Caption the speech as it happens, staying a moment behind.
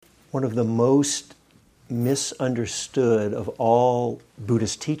one of the most misunderstood of all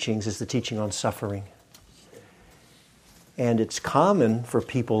Buddhist teachings is the teaching on suffering. And it's common for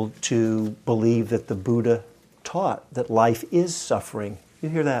people to believe that the Buddha taught that life is suffering. You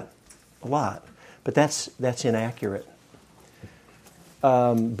hear that a lot, but that's inaccurate.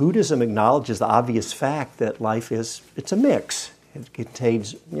 Buddhism acknowledges the obvious fact that life it's a mix. It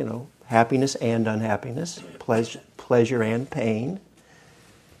contains, happiness and unhappiness, pleasure and pain.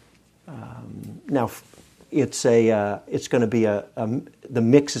 Now, it's going to be the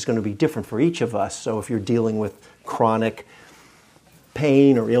mix is going to be different for each of us. So if you're dealing with chronic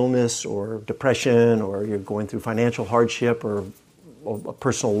pain or illness or depression, or you're going through financial hardship or a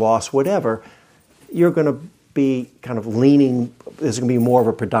personal loss, whatever, you're going to be kind of leaning, there's going to be more of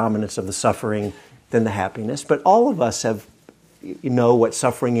a predominance of the suffering than the happiness. But all of us know what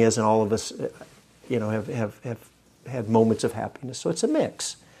suffering is, and all of us, have had moments of happiness. So it's a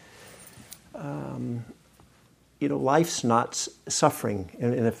mix. Life's not suffering.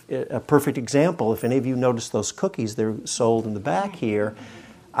 And if, a perfect example, if any of you noticed those cookies, they're sold in the back here.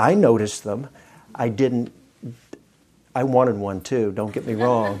 I noticed them. I wanted one too, don't get me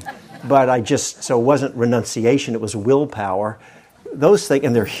wrong. But so it wasn't renunciation, it was willpower. Those things,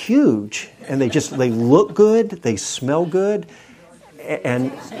 and they're huge, and they look good, they smell good,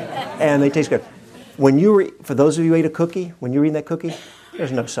 and they taste good. For those of you who ate a cookie, when you're eating that cookie,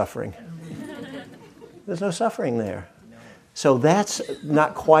 there's no suffering. There's no suffering there. So that's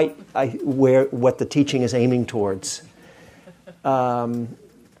not quite what the teaching is aiming towards. In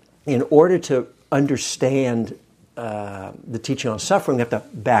order to understand the teaching on suffering, we have to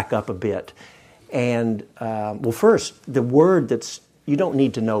back up a bit. And, first, the word you don't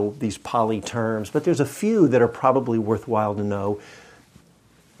need to know these Pali terms, but there's a few that are probably worthwhile to know.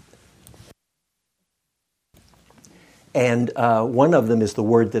 And one of them is the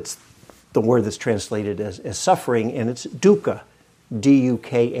word that's translated as suffering, and it's dukkha,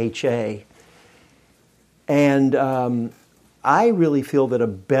 D-U-K-H-A. And I really feel that a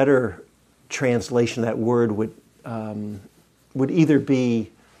better translation of that word would either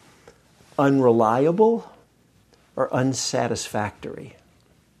be unreliable or unsatisfactory.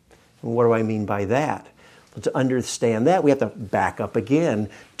 And what do I mean by that? Well, to understand that, we have to back up again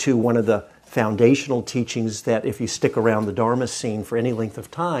to one of the foundational teachings that if you stick around the Dharma scene for any length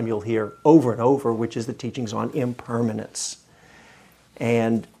of time, you'll hear over and over, which is the teachings on impermanence.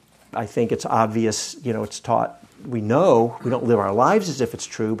 And I think it's obvious, it's taught, we know, we don't live our lives as if it's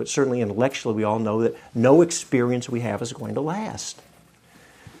true, but certainly intellectually we all know that no experience we have is going to last.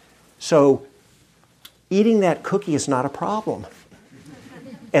 So eating that cookie is not a problem.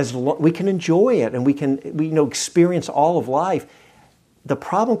 We can enjoy it, and we experience all of life. The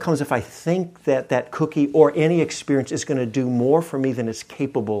problem comes if I think that cookie or any experience is going to do more for me than it's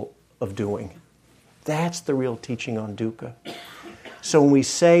capable of doing. That's the real teaching on dukkha. So when we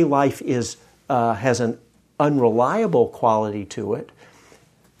say life has an unreliable quality to it,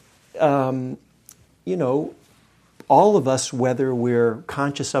 all of us, whether we're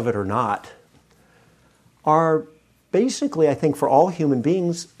conscious of it or not, are basically, I think for all human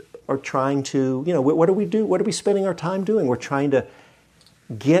beings, are trying to, what do we do? What are we spending our time doing? We're trying to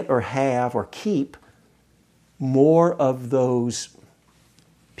get or have or keep more of those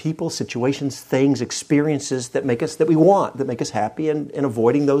people, situations, things, experiences that make us happy, and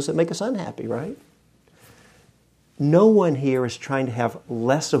avoiding those that make us unhappy, right? No one here is trying to have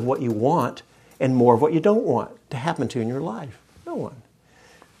less of what you want and more of what you don't want to happen to you in your life. No one.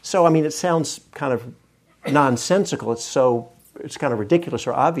 So, it sounds kind of nonsensical. It's kind of ridiculous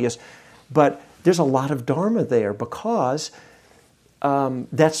or obvious, but there's a lot of Dharma there because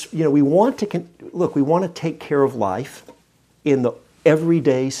we want to take care of life in the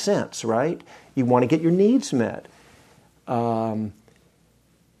everyday sense, right? You want to get your needs met.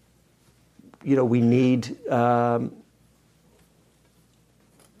 We need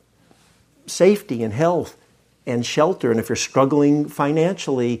safety and health and shelter, and if you're struggling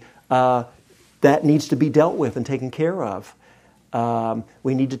financially, that needs to be dealt with and taken care of.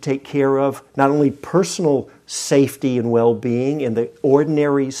 We need to take care of not only personal safety and well-being in the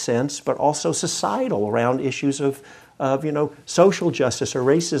ordinary sense, but also societal around issues of social justice or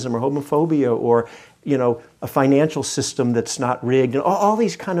racism or homophobia or, a financial system that's not rigged, and all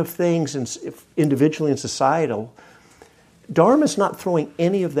these kind of things individually and societal. Dharma's not throwing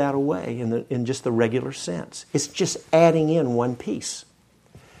any of that away in just the regular sense. It's just adding in one piece.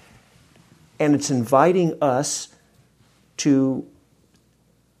 And it's inviting us to,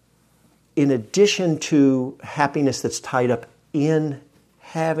 in addition to happiness that's tied up in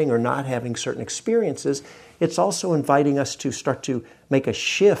having or not having certain experiences, it's also inviting us to start to make a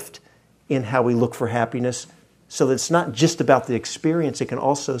shift in how we look for happiness, so that it's not just about the experience. It can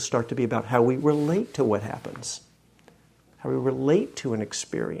also start to be about how we relate to what happens, how we relate to an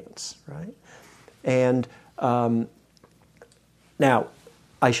experience, right? And now,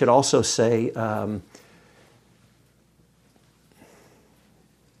 I should also say, well,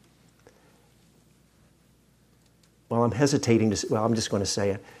 I'm hesitating to, well, I'm just going to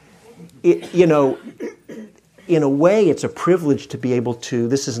say it. You know, in a way, it's a privilege to be able to,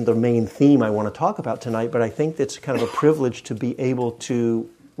 this isn't the main theme I want to talk about tonight, but I think it's kind of a privilege to be able to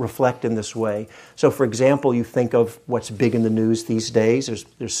reflect in this way. So, for example, you think of what's big in the news these days.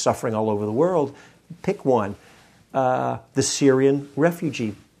 There's suffering all over the world. Pick one. The Syrian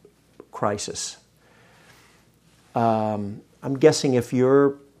refugee crisis. I'm guessing if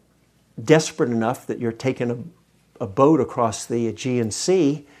you're desperate enough that you're taking a boat across the Aegean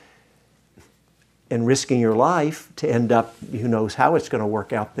Sea and risking your life to end up, who knows how it's going to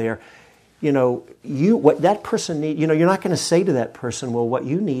work out there, you know, what that person needs, you know, you're not going to say to that person, well, what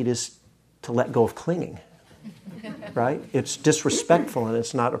you need is to let go of clinging, right? It's disrespectful and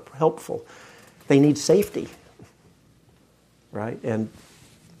it's not helpful. They need safety, right? And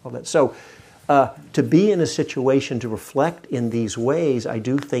all that. So to be in a situation to reflect in these ways, I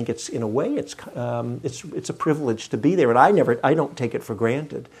do think it's, in a way, it's a privilege to be there, and I don't take it for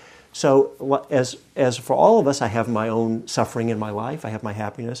granted. So as for all of us, I have my own suffering in my life. I have my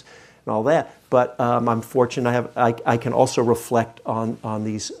happiness and all that. But I'm fortunate. I can also reflect on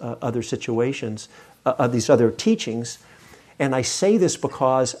these other situations, these other teachings. And I say this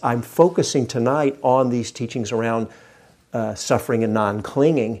because I'm focusing tonight on these teachings around suffering and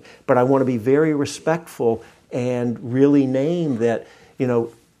non-clinging. But I want to be very respectful and really name that, you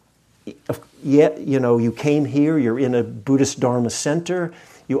know, you came here. You're in a Buddhist Dharma center.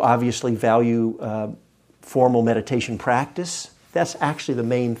 You obviously value formal meditation practice. That's actually the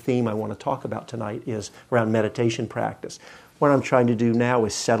main theme I want to talk about tonight, is around meditation practice. What I'm trying to do now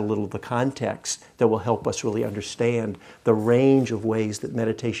is set a little of the context that will help us really understand the range of ways that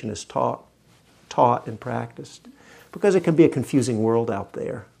meditation is taught and practiced. Because it can be a confusing world out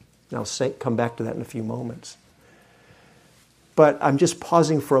there. And I'll come back to that in a few moments. But I'm just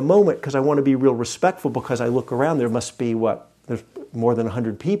pausing for a moment because I want to be real respectful, because I look around, there must be there's more than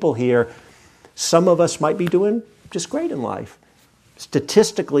 100 people here. Some of us might be doing just great in life.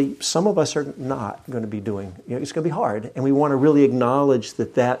 Statistically, some of us are not going to be doing, it's going to be hard. And we want to really acknowledge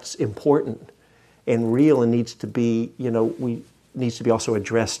that that's important and real and needs to be, needs to be also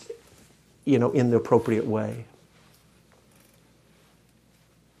addressed, in the appropriate way.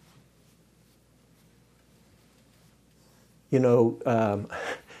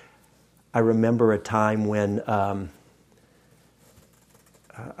 I remember a time when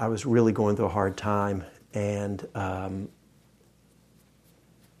I was really going through a hard time, and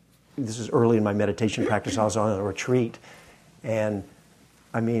this is early in my meditation practice. I was on a retreat, and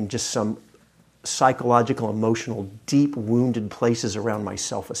just some psychological, emotional, deep wounded places around my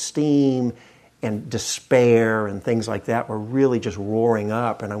self-esteem and despair and things like that were really just roaring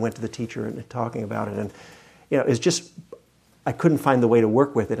up. And I went to the teacher and talking about it, and it's just, I couldn't find the way to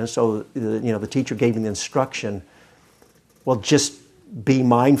work with it. And so the teacher gave me the instruction, well, just be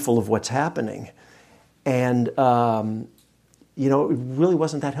mindful of what's happening. And it really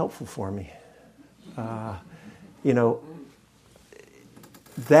wasn't that helpful for me.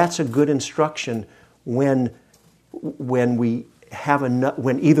 That's a good instruction when we have enough,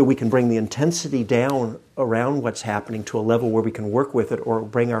 when either we can bring the intensity down around what's happening to a level where we can work with it, or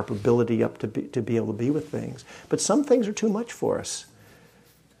bring our ability up to be able to be with things. But some things are too much for us.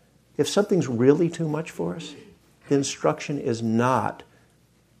 If something's really too much for us, the instruction is not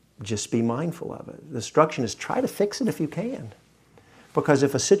just be mindful of it. The instruction is try to fix it if you can. Because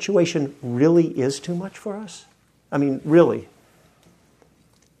if a situation really is too much for us, really,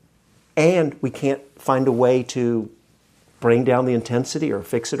 and we can't find a way to bring down the intensity or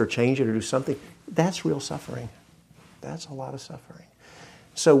fix it or change it or do something, that's real suffering. That's a lot of suffering.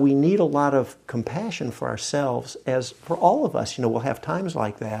 So we need a lot of compassion for ourselves, as for all of us. We'll have times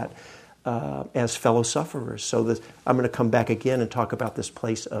like that as fellow sufferers. So I'm going to come back again and talk about this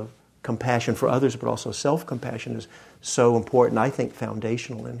place of compassion for others, but also self-compassion is so important, I think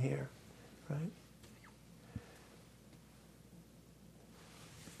foundational in here, right?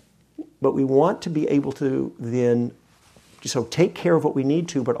 But we want to be able to then take care of what we need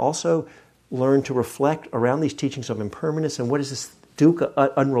to, but also learn to reflect around these teachings of impermanence and what is this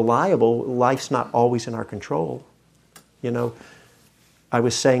dukkha, unreliable. Life's not always in our control. I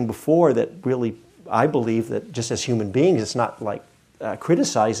was saying before that really I believe that just as human beings, it's not like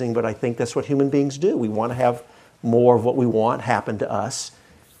criticizing, but I think that's what human beings do. We want to have more of what we want happen to us,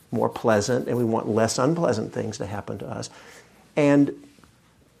 more pleasant, and we want less unpleasant things to happen to us. And,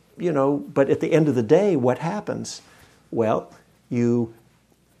 but at the end of the day, what happens? Well,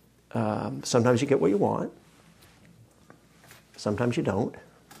 sometimes you get what you want. Sometimes you don't.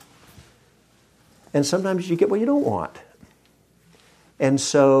 And sometimes you get what you don't want. And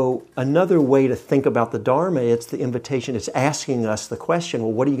so another way to think about the Dharma, it's the invitation, it's asking us the question,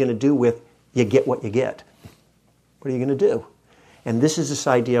 well, what are you going to do with you get what you get? What are you going to do? And this is this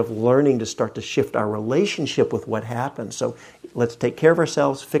idea of learning to start to shift our relationship with what happens. So let's take care of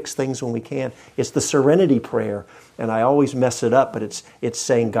ourselves, fix things when we can. It's the serenity prayer. And I always mess it up, but it's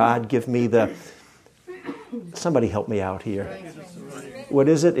saying, God, give me the... Somebody help me out here. What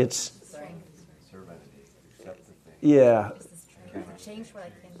is it? It's... Yeah.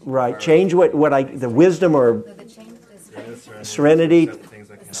 Right. Change the wisdom or serenity,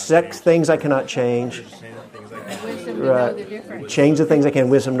 things I cannot change. Right. Change the things I can,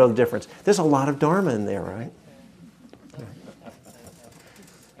 wisdom, know the difference. There's a lot of Dharma in there, right?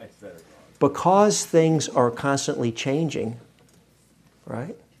 Because things are constantly changing,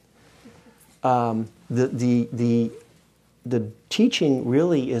 right? The teaching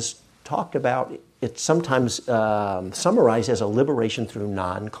really is talked about. It's sometimes summarized as a liberation through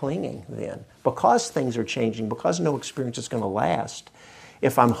non-clinging. Then, because things are changing, because no experience is going to last.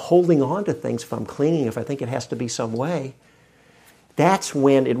 If I'm holding on to things, if I'm clinging, if I think it has to be some way, that's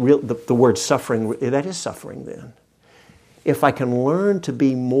when the word suffering, that is suffering then. If I can learn to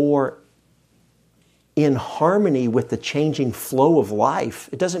be more in harmony with the changing flow of life,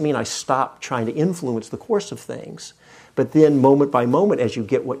 it doesn't mean I stop trying to influence the course of things. But then moment by moment, as you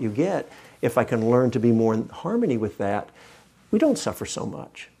get what you get, if I can learn to be more in harmony with that, we don't suffer so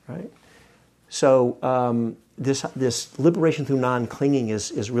much, right? So this liberation through non-clinging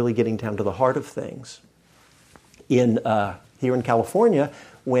is really getting down to the heart of things. Here in California,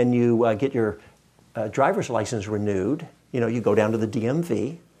 when you get your driver's license renewed, you go down to the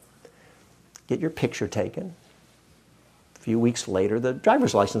DMV, get your picture taken. A few weeks later, the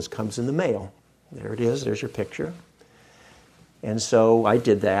driver's license comes in the mail. There it is, there's your picture. And so I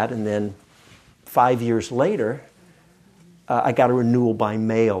did that, and then 5 years later, I got a renewal by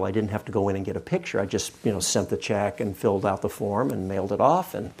mail. I didn't have to go in and get a picture. I just, sent the check and filled out the form and mailed it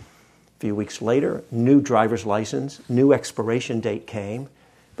off. And a few weeks later, new driver's license, new expiration date came.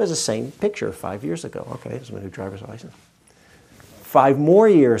 But it's the same picture 5 years ago. Okay, there's my new driver's license. 5 more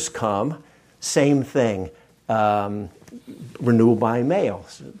years come, same thing. Renewal by mail.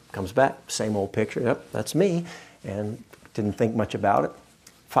 So it comes back, same old picture. Yep, that's me. And didn't think much about it.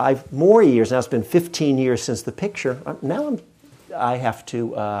 5 more years. Now it's been 15 years since the picture. Now I have to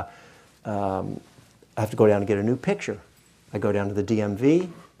go down and get a new picture. I go down to the DMV,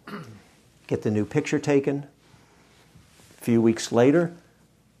 get the new picture taken. A few weeks later,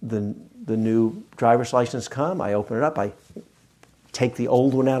 the new driver's license come. I open it up. I take the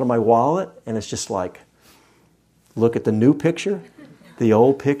old one out of my wallet, and it's just like, look at the new picture, the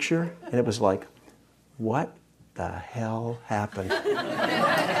old picture, and it was like, what the hell happened?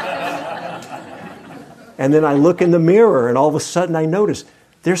 And then I look in the mirror, and all of a sudden I notice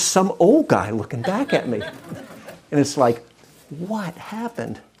there's some old guy looking back at me. And it's like, what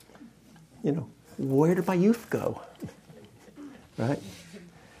happened? Where did my youth go? Right?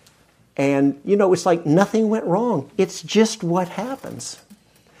 And, it's like nothing went wrong. It's just what happens.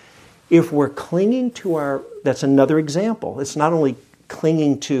 If we're clinging to that's another example. It's not only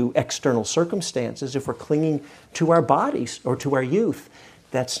clinging to external circumstances. If we're clinging to our bodies or to our youth,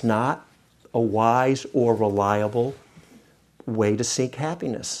 that's not a wise or reliable way to seek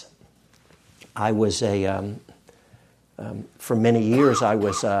happiness. I was for many years, I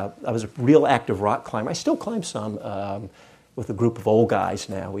was a real active rock climber. I still climb some with a group of old guys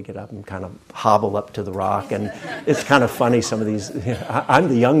now. We get up and kind of hobble up to the rock, and it's kind of funny, some of these. I'm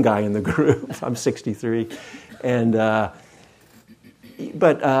the young guy in the group. I'm 63. And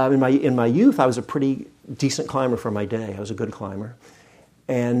but in my youth, I was a pretty decent climber for my day. I was a good climber.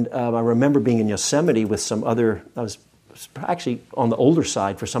 And I remember being in Yosemite with some other, I was actually on the older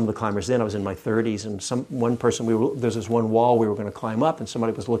side for some of the climbers then. I was in my 30s, and one person, there's this one wall we were going to climb up, and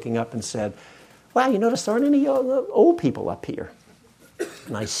somebody was looking up and said, wow, you notice there aren't any old people up here.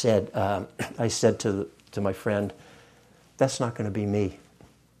 And I said to my friend, that's not going to be me.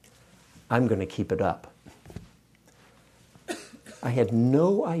 I'm going to keep it up. I had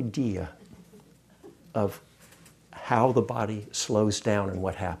no idea of how the body slows down and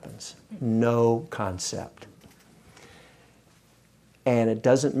what happens. No concept. And it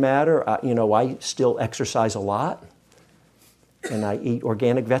doesn't matter. I still exercise a lot. and I eat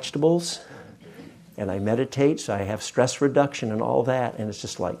organic vegetables, and I meditate, so I have stress reduction and all that, and it's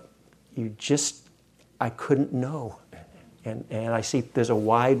just like, I couldn't know. And I see there's a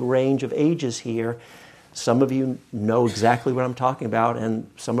wide range of ages here. Some of you know exactly what I'm talking about, and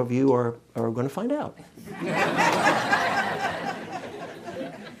some of you are going to find out.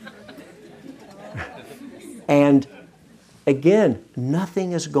 And again,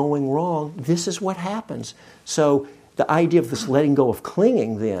 nothing is going wrong. This is what happens. So the idea of this letting go of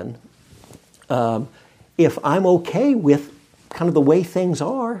clinging then, if I'm okay with kind of the way things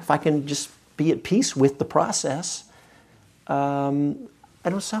are, if I can just be at peace with the process, I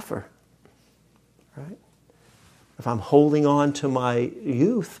don't suffer, right? If I'm holding on to my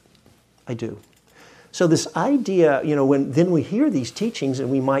youth, I do. So this idea, when we hear these teachings and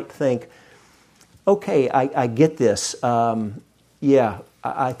we might think, okay, I get this.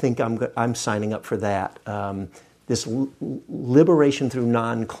 I think I'm signing up for that. This liberation through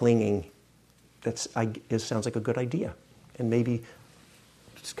non-clinging, it sounds like a good idea. And maybe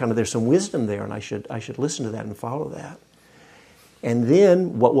it's kind of there's some wisdom there, and I should listen to that and follow that. And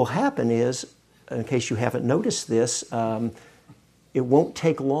then what will happen is, in case you haven't noticed this, it won't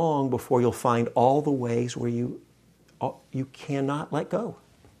take long before you'll find all the ways where you cannot let go.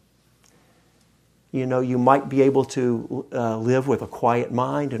 You might be able to live with a quiet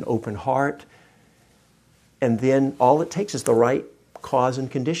mind, an open heart, and then all it takes is the right cause and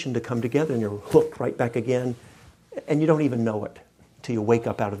condition to come together, and you're hooked right back again, and you don't even know it till you wake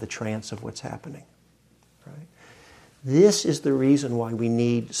up out of the trance of what's happening. Right? This is the reason why we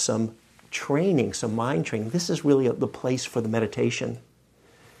need some training, some mind training. This is really the place for the meditation.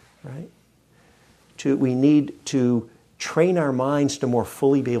 Right? We need to train our minds to more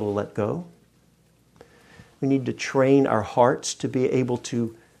fully be able to let go. We need to train our hearts to be able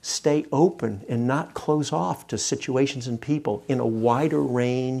to stay open and not close off to situations and people in a wider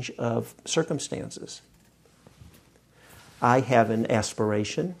range of circumstances. I have an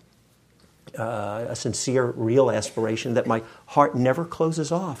aspiration, a sincere, real aspiration, that my heart never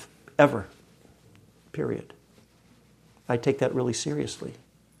closes off, ever, period. I take that really seriously.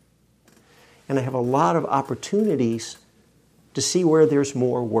 And I have a lot of opportunities to see where there's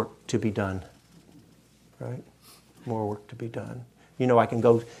more work to be done. Right? More work to be done. I can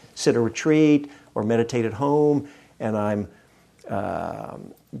go sit a retreat or meditate at home, and I'm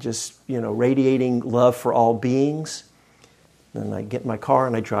just, radiating love for all beings. Then I get in my car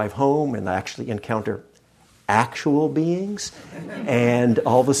and I drive home, and I actually encounter actual beings, and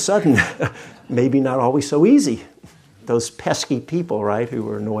all of a sudden, maybe not always so easy, those pesky people, right, who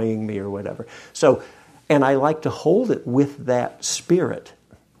are annoying me or whatever. So, and I like to hold it with that spirit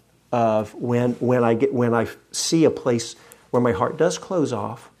of when I see a place where my heart does close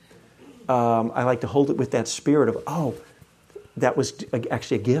off, I like to hold it with that spirit of, that was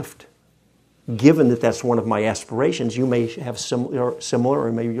actually a gift. Given that that's one of my aspirations, you may have similar,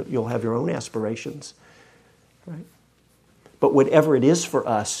 or maybe you'll have your own aspirations. Right? But whatever it is for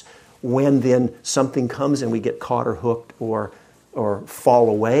us, when then something comes and we get caught or hooked or fall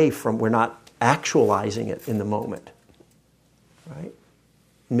away from, we're not actualizing it in the moment. Right?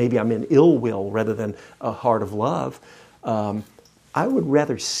 Maybe I'm in ill will rather than a heart of love. I would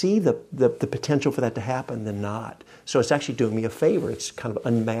rather see the potential for that to happen than not. So it's actually doing me a favor. It's kind of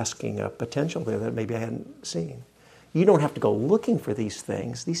unmasking a potential there that maybe I hadn't seen. You don't have to go looking for these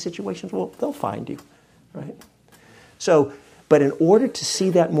things. These situations, they'll find you, right? So, but in order to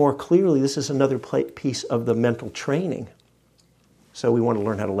see that more clearly, this is another piece of the mental training. So we want to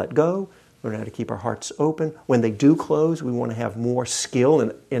learn how to let go, learn how to keep our hearts open. When they do close, we want to have more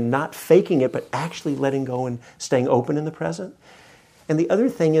skill in not faking it, but actually letting go and staying open in the present. And the other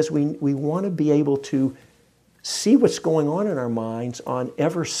thing is we want to be able to see what's going on in our minds on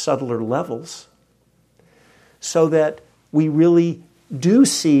ever subtler levels, so that we really do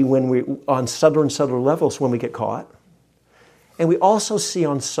see when we on subtler and subtler levels when we get caught. And we also see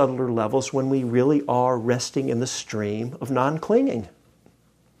on subtler levels when we really are resting in the stream of non-clinging.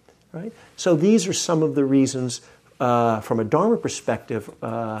 Right? So these are some of the reasons from a Dharma perspective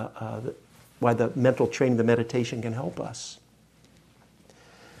why the mental training, the meditation can help us.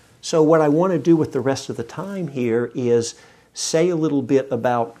 So what I want to do with the rest of the time here is say a little bit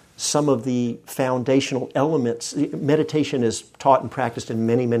about some of the foundational elements. Meditation is taught and practiced in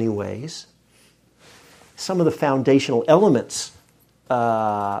many, many ways. Some of the foundational elements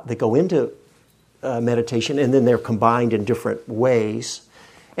that go into meditation, and then they're combined in different ways.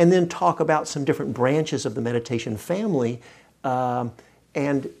 And then talk about some different branches of the meditation family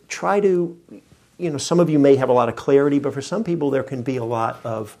and try to, some of you may have a lot of clarity, but for some people there can be a lot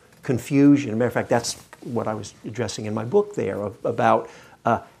of confusion. As a matter of fact, that's what I was addressing in my book there, about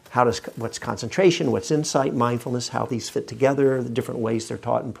what's concentration, what's insight, mindfulness, how these fit together, the different ways they're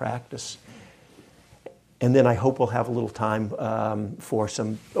taught in practice. And then I hope we'll have a little time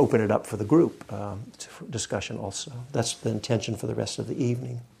open it up for the group for discussion also. That's the intention for the rest of the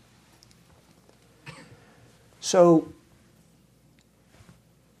evening. So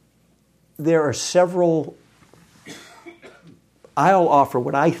there are several, I'll offer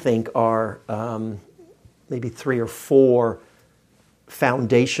what I think are maybe 3 or 4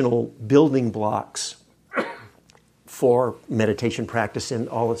 foundational building blocks for meditation practice in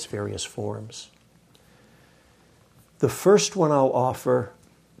all its various forms. The first one I'll offer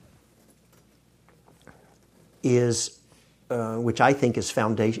is, which I think is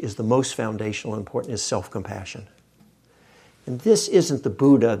the most foundational and important, is self-compassion. And this isn't the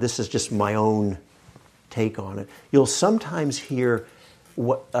Buddha, this is just my own take on it. You'll sometimes hear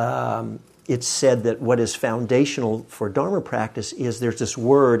it's said that what is foundational for Dharma practice is there's this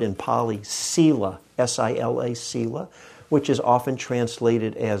word in Pali, sila, S-I-L-A, sila, which is often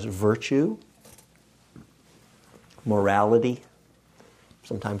translated as virtue, morality,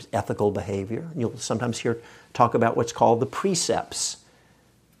 sometimes ethical behavior. You'll sometimes hear talk about what's called the precepts.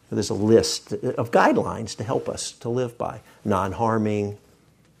 There's a list of guidelines to help us to live by. Non-harming,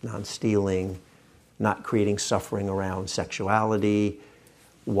 non-stealing, not creating suffering around sexuality,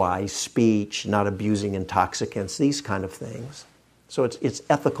 wise speech, not abusing intoxicants, these kind of things. So it's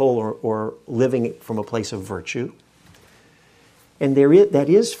ethical or living from a place of virtue. And that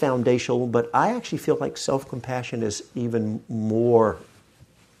is foundational, but I actually feel like self-compassion is even more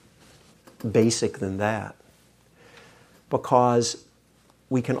basic than that. Because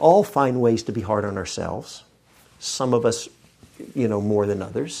we can all find ways to be hard on ourselves. Some of us, more than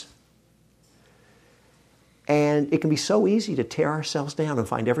others. And it can be so easy to tear ourselves down and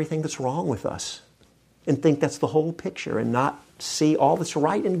find everything that's wrong with us and think that's the whole picture and not see all that's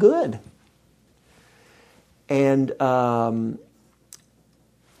right and good. And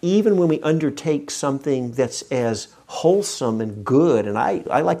even when we undertake something that's as wholesome and good, and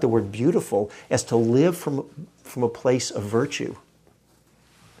I like the word beautiful, as to live from a place of virtue.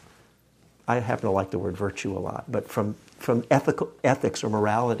 I happen to like the word virtue a lot, but from ethics or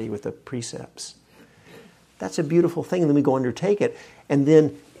morality with the precepts. That's a beautiful thing, and then we go undertake it. And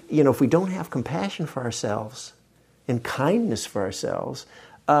then, if we don't have compassion for ourselves and kindness for ourselves,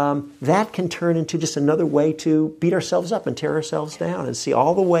 that can turn into just another way to beat ourselves up and tear ourselves down and see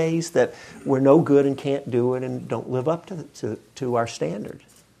all the ways that we're no good and can't do it and don't live up to our standard.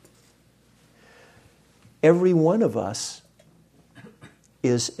 Every one of us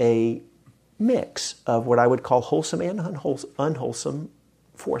is a mix of what I would call wholesome and unwholesome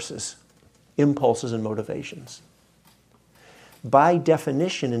forces, impulses and motivations. By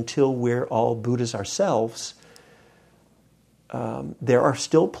definition, until we're all Buddhas ourselves, there are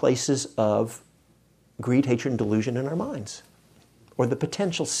still places of greed, hatred, and delusion in our minds, or the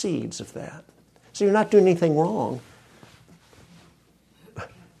potential seeds of that. So you're not doing anything wrong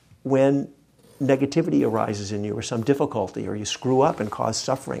when negativity arises in you, or some difficulty, or you screw up and cause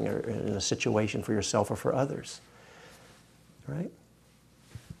suffering or in a situation for yourself or for others. Right?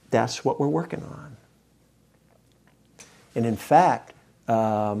 That's what we're working on. And in fact,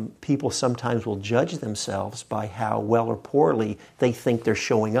 people sometimes will judge themselves by how well or poorly they think they're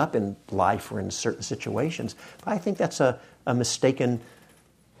showing up in life or in certain situations. But I think that's a mistaken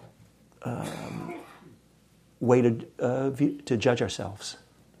way to judge ourselves.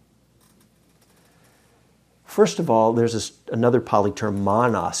 First of all, there's another Pali term,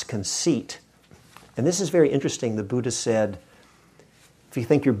 manas, conceit. And this is very interesting. The Buddha said, if you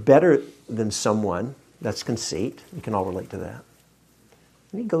think you're better than someone, that's conceit. We can all relate to that.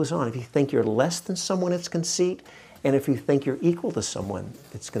 And he goes on, if you think you're less than someone, it's conceit. And if you think you're equal to someone,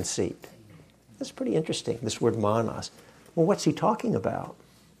 it's conceit. That's pretty interesting, this word manas. Well, what's he talking about?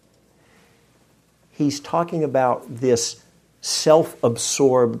 He's talking about this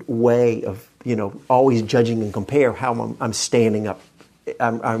self-absorbed way of, always judging and compare how I'm standing up.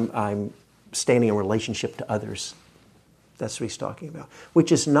 I'm standing in relationship to others. That's what he's talking about.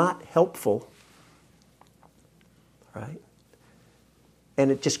 Which is not helpful, right? And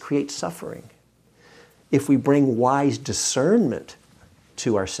it just creates suffering. If we bring wise discernment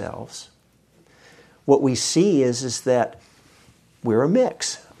to ourselves, what we see is that we're a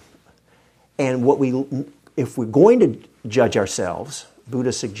mix. And if we're going to judge ourselves,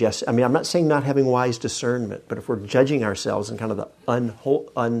 Buddha suggests, I'm not saying not having wise discernment, but if we're judging ourselves in kind of the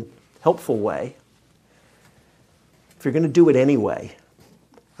unhelpful way, if you're going to do it anyway,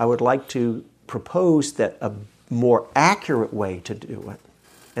 I would like to propose that a more accurate way to do it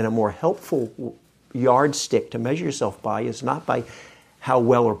And a more helpful yardstick to measure yourself by is not by how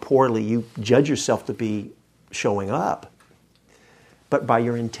well or poorly you judge yourself to be showing up, but by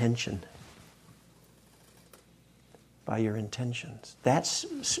your intention. By your intentions. That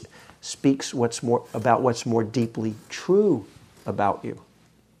speaks about what's more deeply true about you,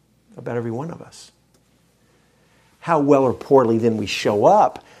 about every one of us. How well or poorly then we show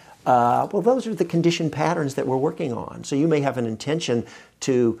up, well, those are the conditioned patterns that we're working on. So you may have an intention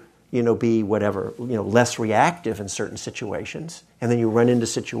to, be less reactive in certain situations, and then you run into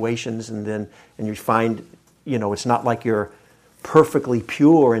situations and you find, it's not like you're perfectly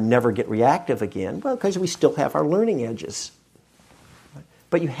pure and never get reactive again. Well, because we still have our learning edges.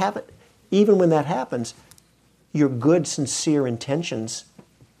 But you haven't, even when that happens, your good, sincere intentions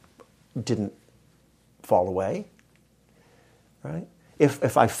didn't fall away, right?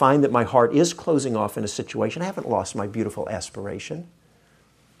 If I find that my heart is closing off in a situation, I haven't lost my beautiful aspiration.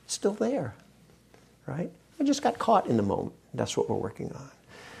 It's still there, right? I just got caught in the moment. That's what we're working on.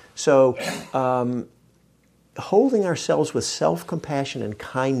 So, holding ourselves with self-compassion and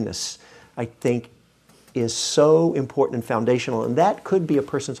kindness, I think, is so important and foundational. And that could be a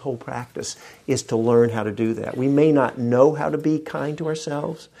person's whole practice, is to learn how to do that. We may not know how to be kind to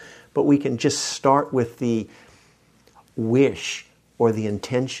ourselves, but we can just start with the wish or the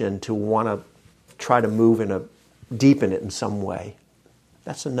intention to want to try to deepen it in some way.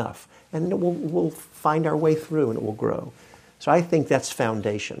 That's enough. And we'll find our way through and it will grow. So I think that's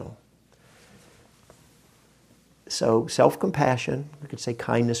foundational. So self-compassion, we could say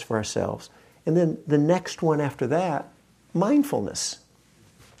kindness for ourselves. And then the next one after that, mindfulness,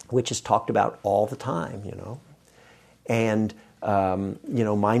 which is talked about all the time, And,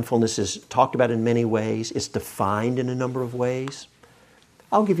 mindfulness is talked about in many ways. It's defined in a number of ways.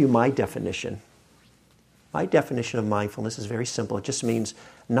 I'll give you my definition. My definition of mindfulness is very simple. It just means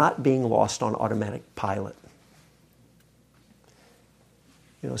not being lost on automatic pilot.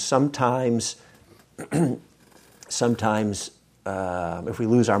 Sometimes if we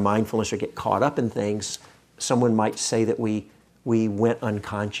lose our mindfulness or get caught up in things, someone might say that we went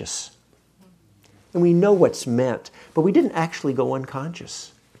unconscious. And we know what's meant, but we didn't actually go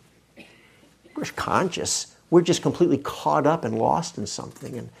unconscious. We're conscious. We're just completely caught up and lost in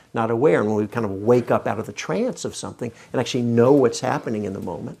something and not aware. And when we kind of wake up out of the trance of something and actually know what's happening in the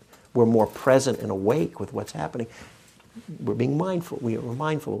moment, we're more present and awake with what's happening. We're being mindful. We're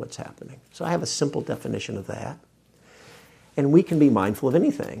mindful of what's happening. So I have a simple definition of that. And we can be mindful of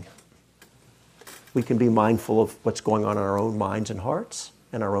anything. We can be mindful of what's going on in our own minds and hearts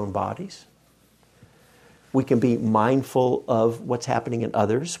and our own bodies. We can be mindful of what's happening in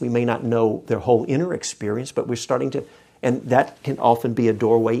others. We may not know their whole inner experience, but we're starting to, and that can often be a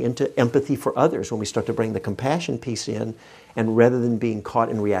doorway into empathy for others when we start to bring the compassion piece in, and rather than being caught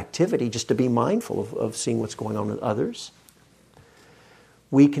in reactivity, just to be mindful of seeing what's going on with others.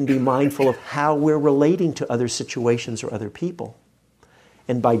 We can be mindful of how we're relating to other situations or other people.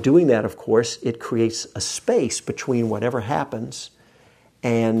 And by doing that, of course, it creates a space between whatever happens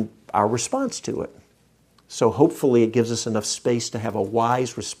and our response to it. So hopefully it gives us enough space to have a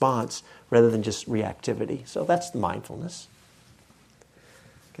wise response rather than just reactivity. So that's the mindfulness.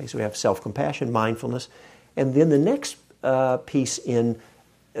 Okay, so we have self-compassion, mindfulness. And then the next piece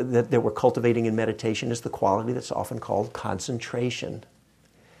that we're cultivating in meditation is the quality that's often called concentration.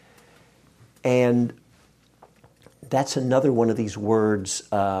 And that's another one of these words.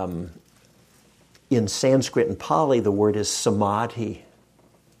 In Sanskrit and Pali, the word is samadhi.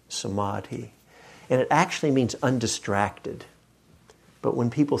 Samadhi. And it actually means undistracted. But when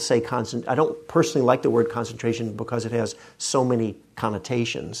people say I don't personally like the word concentration because it has so many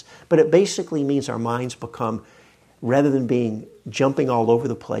connotations. But it basically means our minds become, rather than being jumping all over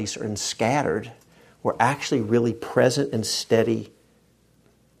the place and scattered, we're actually really present and steady,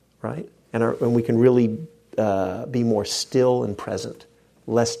 right? And we can really be more still and present,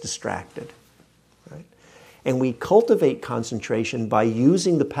 less distracted. Right? And we cultivate concentration by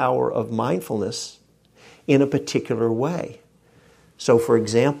using the power of mindfulness in a particular way. So, for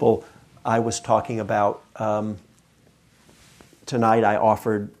example, I was talking about, tonight I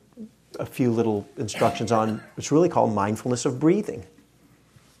offered a few little instructions on, it's really called mindfulness of breathing.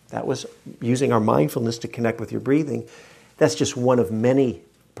 That was using our mindfulness to connect with your breathing. That's just one of many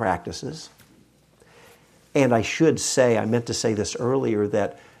practices. And I meant to say this earlier,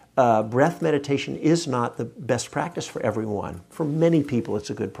 that breath meditation is not the best practice for everyone. For many people, it's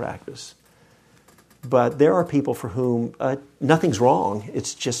a good practice. But there are people for whom nothing's wrong.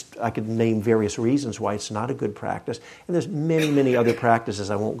 It's just, I could name various reasons why it's not a good practice. And there's many, many other practices.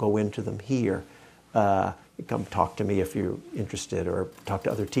 I won't go into them here. Come talk to me if you're interested, or talk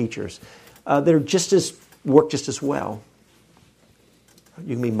to other teachers. They're work just as well.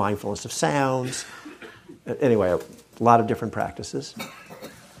 You can be mindfulness of sounds. Anyway, a lot of different practices.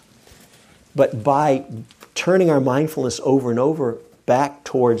 But by turning our mindfulness over and over back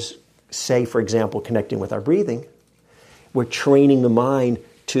towards, say, for example, connecting with our breathing, we're training the mind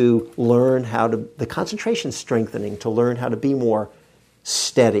to learn the concentration strengthening, to learn how to be more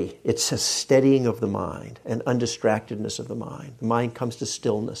steady. It's a steadying of the mind, an undistractedness of the mind. The mind comes to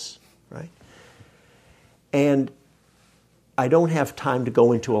stillness, right? And I don't have time to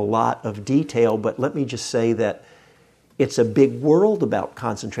go into a lot of detail, but let me just say that it's a big world about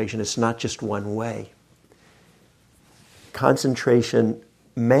concentration. It's not just one way. Concentration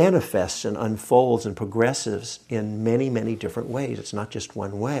manifests and unfolds and progresses in many, many different ways. It's not just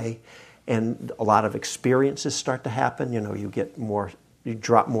one way. And a lot of experiences start to happen. You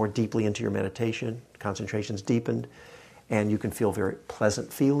drop more deeply into your meditation. Concentration's deepened. And you can feel very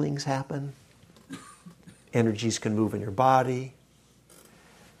pleasant feelings happen. Energies can move in your body.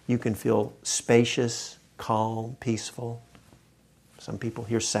 You can feel spacious, calm, peaceful. Some people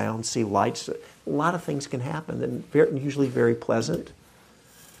hear sounds, see lights. A lot of things can happen, and usually very pleasant.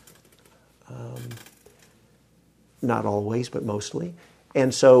 Not always, but mostly.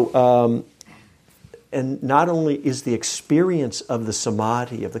 And so, and not only is the experience of the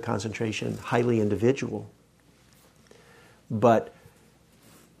samadhi, of the concentration, highly individual, but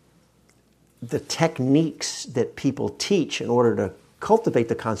the techniques that people teach in order to cultivate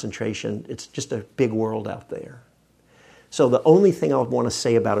the concentration, it's just a big world out there. So the only thing I want to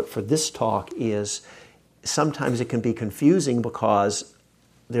say about it for this talk is sometimes it can be confusing because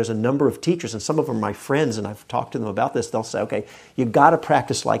there's a number of teachers, and some of them are my friends, and I've talked to them about this. They'll say, okay, you've got to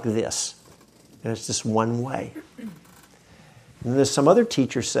practice like this. And it's just one way. And there's some other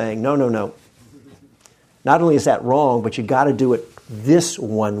teachers saying, no. Not only is that wrong, but you've got to do it this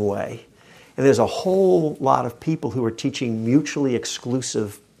one way. And there's a whole lot of people who are teaching mutually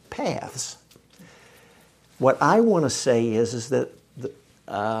exclusive paths. What I want to say is that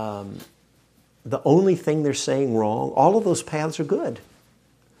the only thing they're saying wrong, all of those paths are good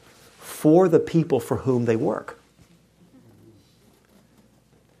for the people for whom they work.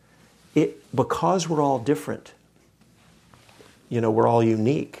 Because we're all different, we're all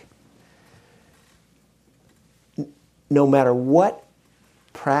unique. No matter what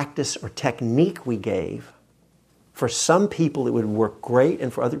practice or technique we gave, for some people it would work great,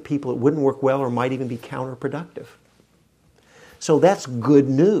 and for other people it wouldn't work well or might even be counterproductive. So that's good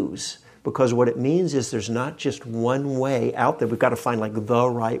news, because what it means is there's not just one way out there. We've got to find the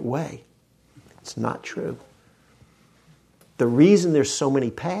right way. It's not true. The reason there's so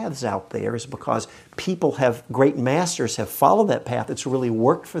many paths out there is because great masters have followed that path. It's really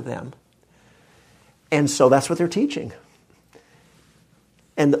worked for them. And so that's what they're teaching.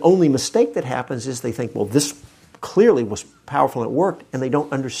 And the only mistake that happens is they think, well, this clearly was powerful and it worked, and they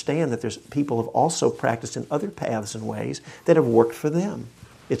don't understand that there's people who have also practiced in other paths and ways that have worked for them.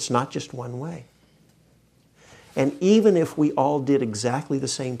 It's not just one way. And even if we all did exactly the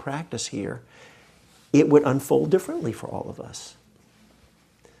same practice here, it would unfold differently for all of us.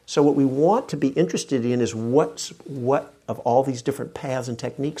 So what we want to be interested in is what of all these different paths and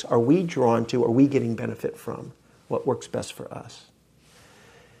techniques are we drawn to, are we getting benefit from? What works best for us?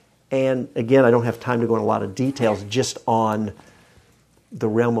 And again, I don't have time to go into a lot of details just on the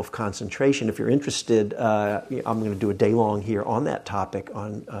realm of concentration. If you're interested, I'm going to do a day long here on that topic,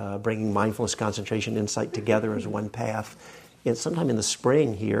 on bringing mindfulness, concentration, insight together as one path. And sometime in the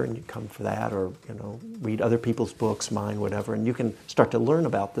spring here, and you come for that, or read other people's books, mine, whatever, and you can start to learn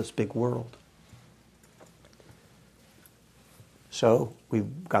about this big world. So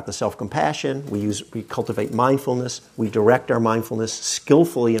we've got the self-compassion, we cultivate mindfulness, we direct our mindfulness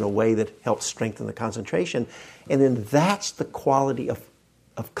skillfully in a way that helps strengthen the concentration, and then that's the quality of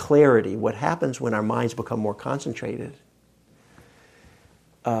clarity. What happens when our minds become more concentrated?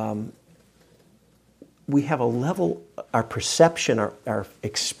 We have a level, our perception, our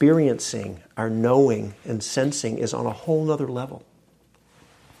experiencing, our knowing and sensing is on a whole other level.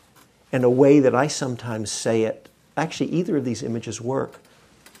 And a way that I sometimes say it, actually either of these images work.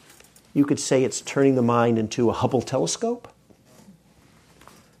 You could say it's turning the mind into a Hubble telescope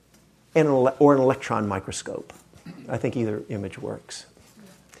or an electron microscope. I think either image works.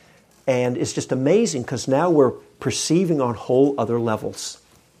 And it's just amazing because now we're perceiving on whole other levels.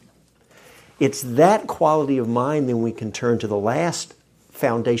 It's that quality of mind then we can turn to the last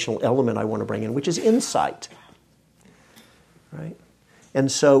foundational element I want to bring in, which is insight. Right?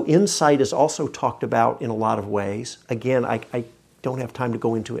 And so insight is also talked about in a lot of ways. Again, I don't have time to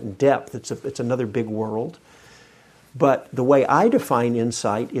go into it in depth. It's another big world. But the way I define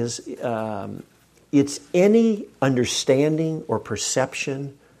insight is it's any understanding or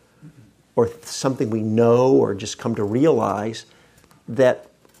perception or something we know or just come to realize that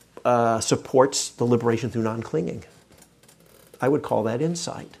supports the liberation through non-clinging. I would call that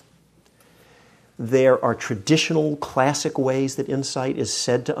insight. There are traditional, classic ways that insight is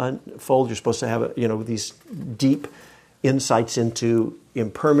said to unfold. You're supposed to have, these deep insights into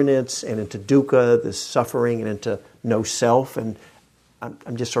impermanence and into dukkha, this suffering, and into no self. And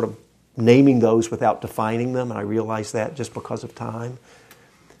I'm just sort of naming those without defining them. And I realize that just because of time.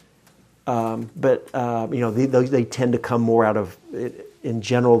 They tend to come more out of, in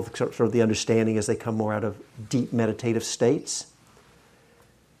general, sort of the understanding is they come more out of deep meditative states.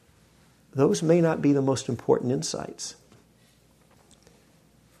 Those may not be the most important insights.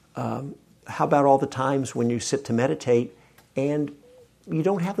 How about all the times when you sit to meditate and you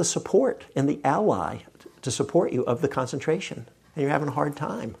don't have the support and the ally to support you of the concentration, and you're having a hard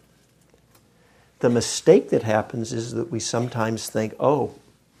time? The mistake that happens is that we sometimes think, oh,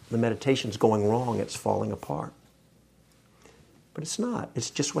 the meditation's going wrong, it's falling apart. But it's not. It's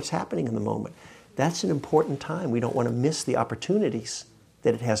just what's happening in the moment. That's an important time. We don't want to miss the opportunities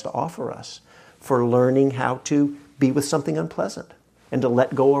that it has to offer us for learning how to be with something unpleasant and to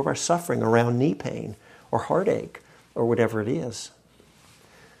let go of our suffering around knee pain or heartache or whatever it is.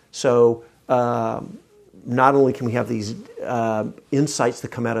 So not only can we have these insights that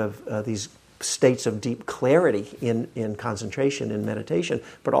come out of these states of deep clarity in concentration, in meditation,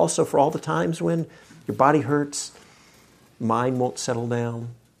 but also for all the times when your body hurts, mind won't settle down,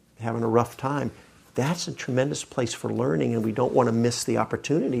 having a rough time. That's a tremendous place for learning, and we don't want to miss the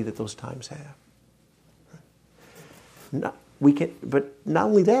opportunity that those times have. But not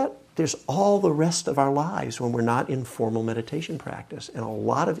only that, there's all the rest of our lives when we're not in formal meditation practice, and a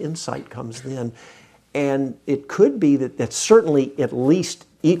lot of insight comes then. And it could be that that's certainly at least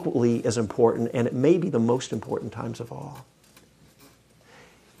equally as important, and it may be the most important times of all.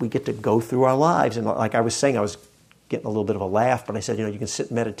 We get to go through our lives, and like I was saying, I was getting a little bit of a laugh, but I said, you can sit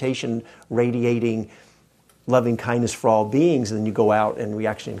in meditation radiating loving kindness for all beings, and then you go out and we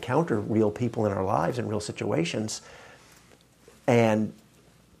actually encounter real people in our lives in real situations, and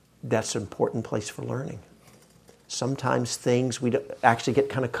that's an important place for learning. Sometimes things we actually get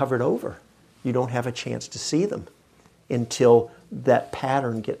kind of covered over. You don't have a chance to see them until that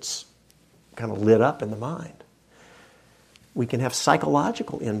pattern gets kind of lit up in the mind. We can have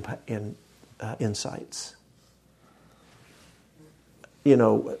psychological insights.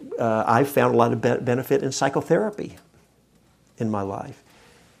 I've found a lot of benefit in psychotherapy in my life.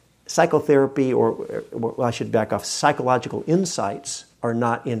 Psychotherapy, or I should back off, psychological insights are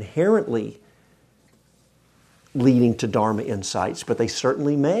not inherently leading to Dharma insights, but they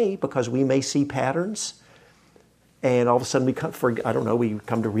certainly may, because we may see patterns, and all of a sudden we come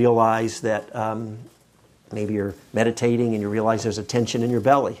to realize that maybe you're meditating and you realize there's a tension in your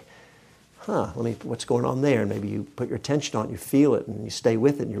belly. What's going on there? And maybe you put your attention on it, you feel it, and you stay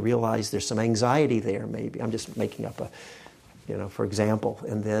with it, and you realize there's some anxiety there, maybe. I'm just making up for example.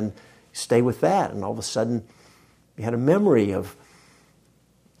 And then you stay with that, and all of a sudden you had a memory of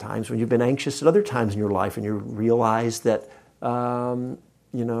times when you've been anxious at other times in your life, and you realize that, your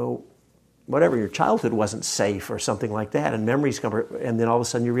childhood wasn't safe or something like that, and memories come, and then all of a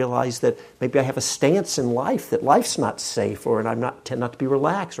sudden you realize that maybe I have a stance in life that life's not safe, or and tend not to be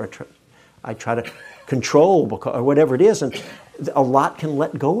relaxed, or I try to control, or whatever it is, and a lot can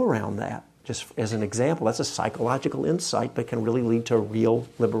let go around that. Just as an example, that's a psychological insight, but can really lead to real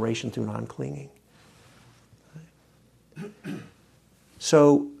liberation through non-clinging.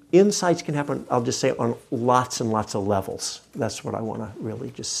 So insights can happen, I'll just say, on lots and lots of levels. That's what I want to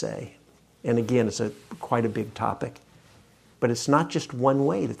really just say. And again, it's quite a big topic. But it's not just one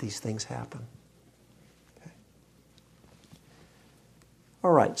way that these things happen. Okay.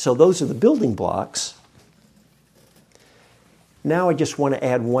 All right, so those are the building blocks. Now I just want to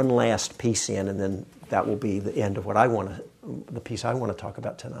add one last piece in, and then that will be the end of the piece I want to talk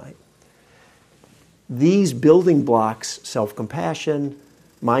about tonight. These building blocks, self-compassion,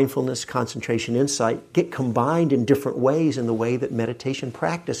 mindfulness, concentration, insight, get combined in different ways in the way that meditation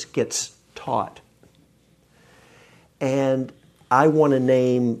practice gets taught. And I want to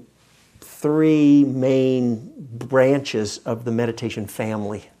name 3 main branches of the meditation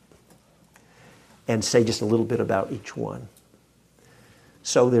family and say just a little bit about each one.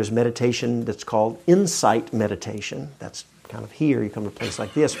 So there's meditation that's called insight meditation. That's kind of here. You come to a place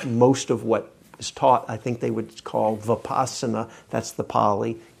like this. Most of what is taught, I think they would call vipassana. That's the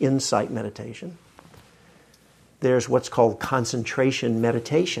Pali, insight meditation. there's what's called concentration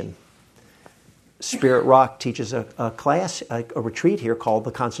meditation. Spirit Rock teaches a class, a retreat here called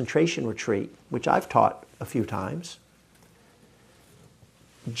the Concentration Retreat, which I've taught a few times.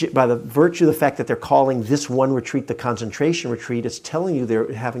 By the virtue of the fact that they're calling this one retreat the Concentration Retreat, it's telling you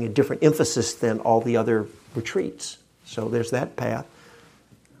they're having a different emphasis than all the other retreats. So there's that path.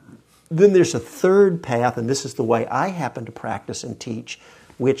 Then there's a third path, and this is the way I happen to practice and teach,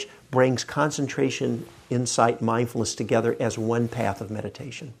 which brings concentration, insight, mindfulness together as one path of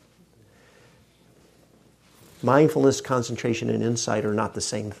meditation. Mindfulness, concentration, and insight are not the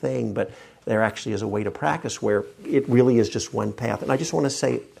same thing, but there actually is a way to practice where it really is just one path. And I just want to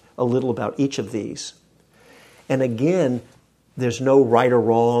say a little about each of these. And again, there's no right or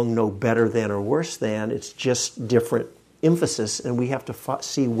wrong, no better than or worse than. It's just different emphasis, and we have to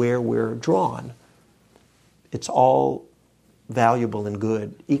see where we're drawn. It's all valuable and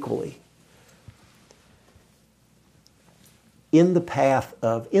good equally. In the path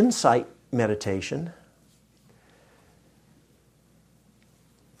of insight meditation,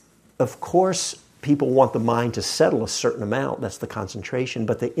 of course, people want the mind to settle a certain amount. That's the concentration.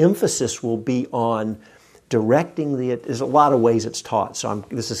 But the emphasis will be on directing there's a lot of ways it's taught. So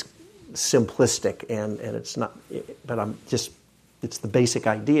this is simplistic, and it's not, but it's the basic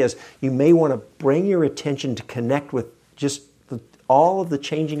ideas. You may want to bring your attention to connect with just all of the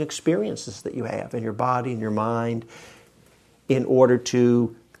changing experiences that you have in your body and your mind in order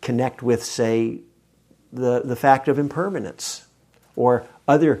to connect with, say, the fact of impermanence or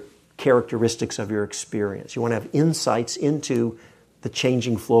other characteristics of your experience. You want to have insights into the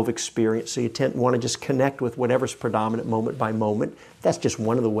changing flow of experience. So you want to just connect with whatever's predominant moment by moment. That's just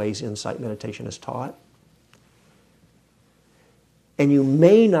one of the ways insight meditation is taught. And you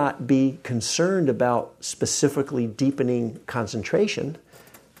may not be concerned about specifically deepening concentration,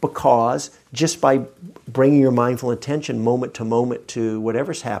 because just by bringing your mindful attention moment to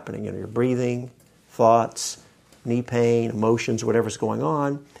whatever's happening, your breathing, thoughts, knee pain, emotions, whatever's going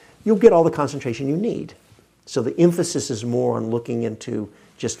on, you'll get all the concentration you need. So the emphasis is more on looking into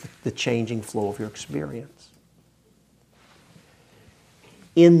just the changing flow of your experience.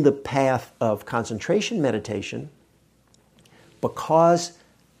 In the path of concentration meditation, because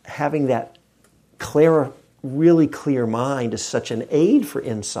having that really clear mind is such an aid for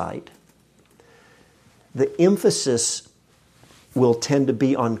insight, the emphasis will tend to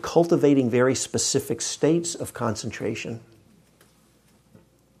be on cultivating very specific states of concentration,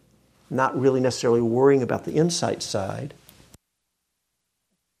 not really necessarily worrying about the insight side.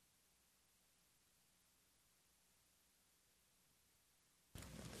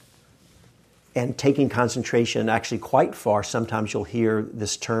 And taking concentration actually quite far. Sometimes you'll hear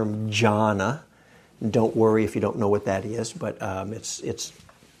this term jhana. Don't worry if you don't know what that is, but it's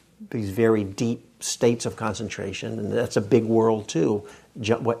these very deep states of concentration, and that's a big world too.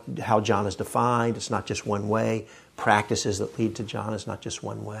 How jhana is defined, it's not just one way. Practices that lead to jhana is not just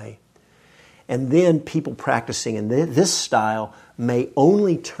one way. And then people practicing in this style may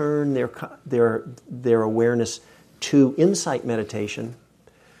only turn their awareness to insight meditation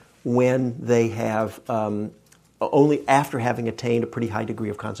when they have only after having attained a pretty high degree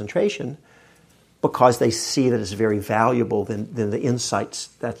of concentration, because they see that it's very valuable than the insights.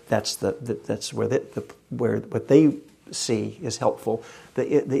 That's where what they see is helpful.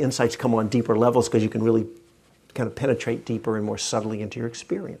 The insights come on deeper levels because you can really kind of penetrate deeper and more subtly into your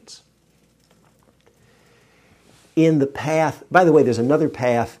experience. In the path, by the way, there's another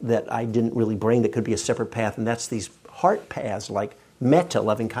path that I didn't really bring that could be a separate path, and that's these heart paths like metta,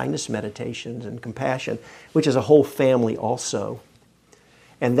 loving kindness meditations, and compassion, which is a whole family also.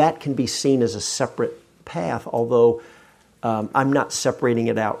 And that can be seen as a separate path, although I'm not separating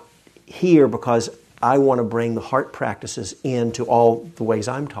it out here because I want to bring the heart practices into all the ways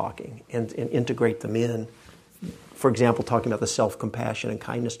I'm talking and integrate them in. For example, talking about the self-compassion and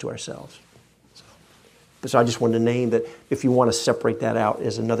kindness to ourselves. So I just wanted to name that if you want to separate that out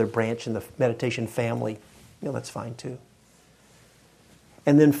as another branch in the meditation family, that's fine too.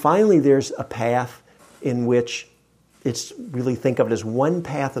 And then finally, there's a path in which it's really think of it as one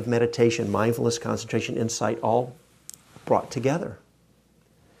path of meditation, mindfulness, concentration, insight, all brought together,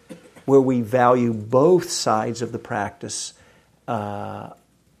 where we value both sides of the practice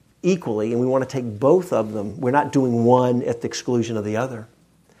equally, and we want to take both of them. We're not doing one at the exclusion of the other.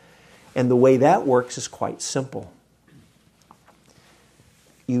 And the way that works is quite simple.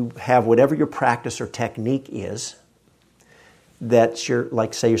 You have whatever your practice or technique is, that's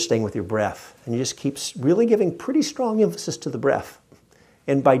like say you're staying with your breath, and you just keep really giving pretty strong emphasis to the breath.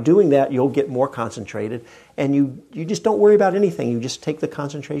 And by doing that, you'll get more concentrated, and you just don't worry about anything. You just take the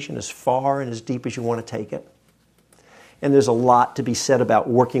concentration as far and as deep as you want to take it. And there's a lot to be said about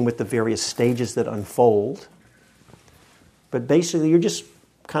working with the various stages that unfold. But basically, you're just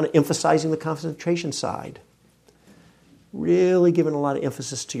kind of emphasizing the concentration side. Really giving a lot of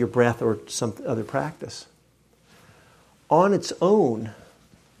emphasis to your breath or some other practice. On its own,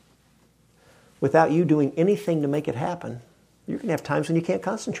 without you doing anything to make it happen, you're going to have times when you can't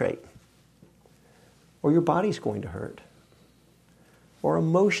concentrate. Or your body's going to hurt. Or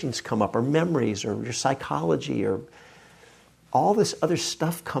emotions come up, or memories, or your psychology, or all this other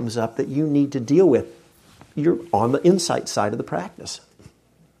stuff comes up that you need to deal with. You're on the insight side of the practice.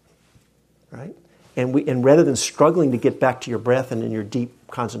 Right? And rather than struggling to get back to your breath and in your deep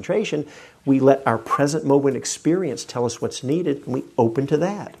concentration, we let our present moment experience tell us what's needed, and we open to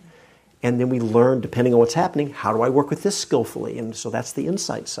that. And then we learn, depending on what's happening, how do I work with this skillfully? And so that's the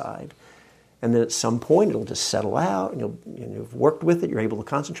insight side. And then at some point, it'll just settle out, and you've worked with it, you're able to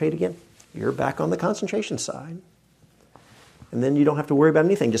concentrate again. You're back on the concentration side. And then you don't have to worry about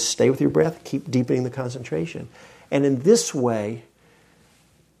anything. Just stay with your breath, keep deepening the concentration. And in this way,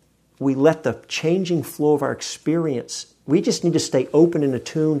 we let the changing flow of our experience, we just need to stay open and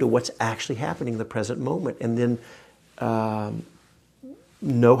attuned to what's actually happening in the present moment, and then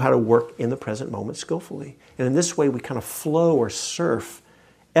know how to work in the present moment skillfully. And in this way, we kind of flow or surf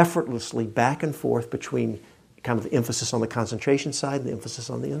effortlessly back and forth between kind of the emphasis on the concentration side and the emphasis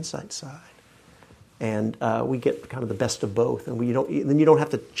on the insight side. And we get kind of the best of both. And then you don't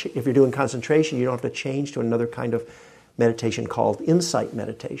have to, if you're doing concentration, you don't have to change to another kind of meditation called insight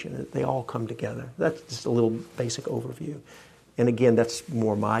meditation. They all come together. That's just a little basic overview. And again, that's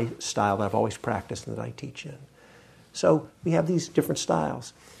more my style that I've always practiced and that I teach in. So we have these different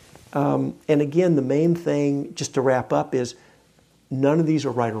styles. And again, the main thing, just to wrap up, is none of these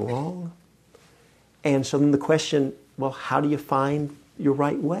are right or wrong. And so then the question, well, how do you find your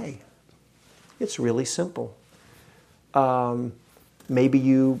right way? It's really simple. Maybe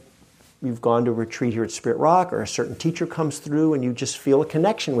you've gone to a retreat here at Spirit Rock, or a certain teacher comes through and you just feel a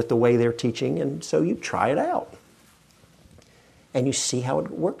connection with the way they're teaching, and so you try it out. And you see how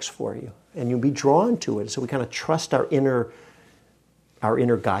it works for you. And you'll be drawn to it. So we kind of trust our inner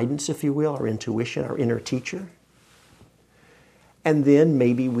guidance, if you will, our intuition, our inner teacher. And then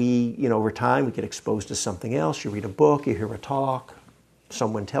maybe over time, we get exposed to something else. You read a book, you hear a talk,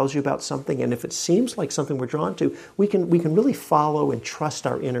 someone tells you about something, and if it seems like something we're drawn to, we can really follow and trust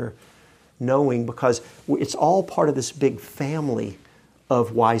our inner knowing, because it's all part of this big family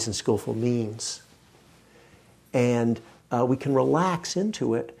of wise and skillful means. And we can relax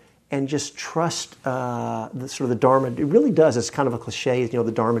into it and just trust the Dharma. It really does. It's kind of a cliche.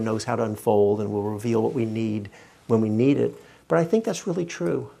 The Dharma knows how to unfold and will reveal what we need when we need it. But I think that's really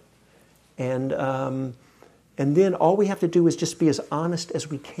true. And then all we have to do is just be as honest as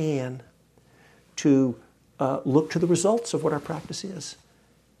we can to look to the results of what our practice is.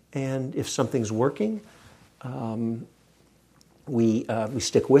 And if something's working, we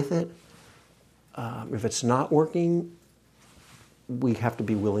stick with it. If it's not working, we have to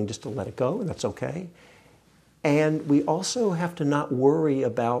be willing just to let it go, and that's okay. And we also have to not worry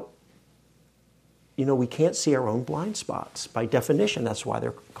about, we can't see our own blind spots. By definition, that's why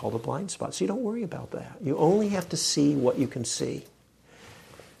they're called a blind spot. So you don't worry about that. You only have to see what you can see.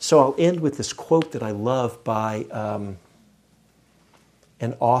 So I'll end with this quote that I love by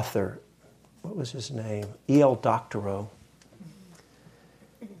an author. What was his name? E.L. Doctorow.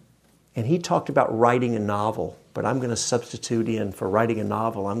 And he talked about writing a novel, but I'm going to substitute in, for writing a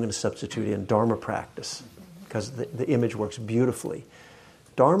novel, I'm going to substitute in Dharma practice, because the image works beautifully.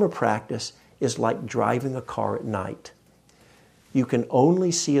 Dharma practice is like driving a car at night. You can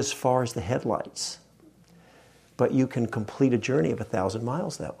only see as far as the headlights, but you can complete a journey of 1,000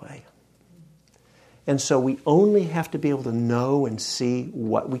 miles that way. And so we only have to be able to know and see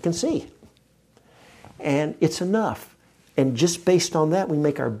what we can see. And it's enough. And just based on that, we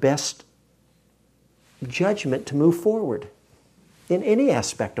make our best judgment to move forward in any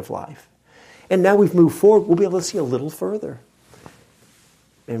aspect of life. And now we've moved forward, we'll be able to see a little further.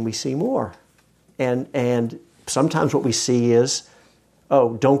 And we see more. And sometimes what we see is,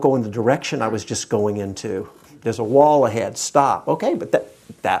 oh, don't go in the direction I was just going into. There's a wall ahead, stop. Okay, but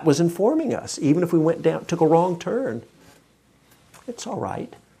that was informing us. Even if we went down, took a wrong turn, it's all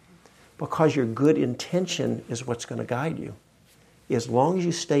right. Because your good intention is what's going to guide you. As long as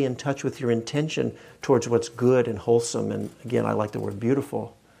you stay in touch with your intention towards what's good and wholesome, and again, I like the word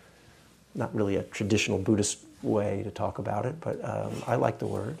beautiful, not really a traditional Buddhist way to talk about it, but I like the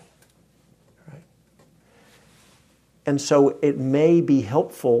word. Right? And so it may be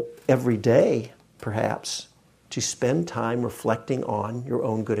helpful every day, perhaps, to spend time reflecting on your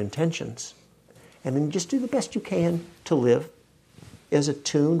own good intentions And then just do the best you can to live as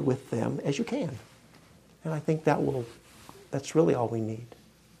attuned with them as you can. And I think that's really all we need.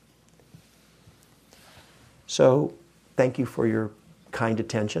 So thank you for your kind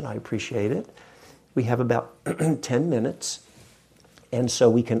attention. I appreciate it. We have about 10 minutes. And so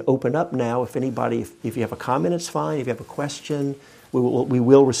we can open up now. If anybody, if you have a comment, it's fine. If you have a question, we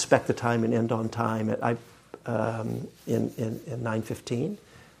will respect the time and end on time at in 9:15.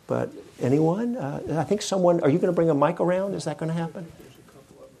 But anyone? I think someone. Are you going to bring a mic around? Is that going to happen? There's a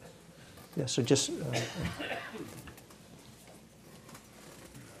couple of them. Yeah. So just.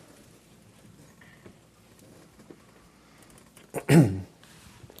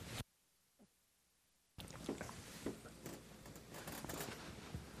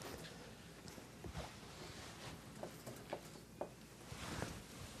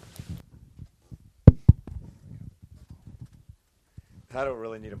 I don't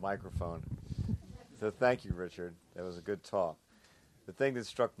really need a microphone. So thank you, Richard. That was a good talk. The thing that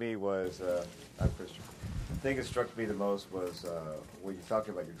struck me was, I'm Christian. The thing that struck me the most was when you talked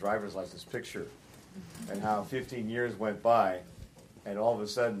about your driver's license picture and how 15 years went by and all of a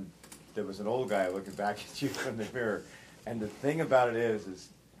sudden there was an old guy looking back at you in the mirror. And the thing about it is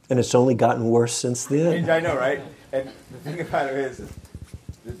and it's only gotten worse since then. I know, right? And the thing about it is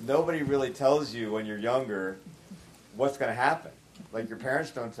that nobody really tells you when you're younger what's going to happen. Like your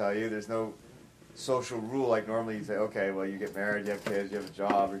parents don't tell you. There's no social rule like normally you say, okay, well, you get married, you have kids, you have a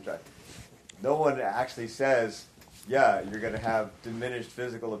job. No one actually says, yeah, you're going to have diminished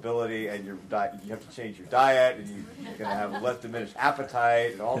physical ability and you have to change your diet and you're going to have less diminished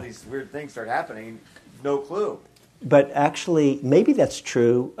appetite and all these weird things start happening. No clue. But actually, maybe that's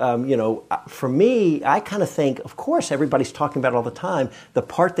true. For me, I kind of think, of course, everybody's talking about it all the time. The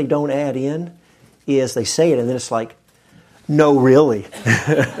part they don't add in is they say it and then it's like, no, really.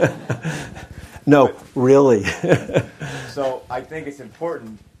 No, really. So I think it's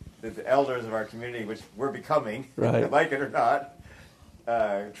important that the elders of our community, which we're becoming, right, like it or not,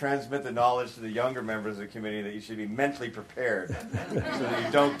 transmit the knowledge to the younger members of the community that you should be mentally prepared so that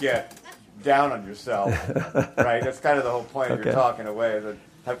you don't get down on yourself. Right? That's kind of the whole point of your talk in a way, is that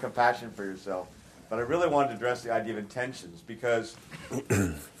have compassion for yourself. But I really wanted to address the idea of intentions because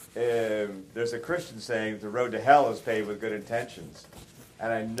there's a Christian saying the road to hell is paved with good intentions.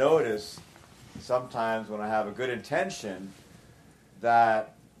 And I notice sometimes when I have a good intention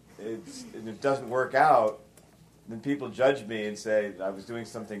that it doesn't work out, then people judge me and say I was doing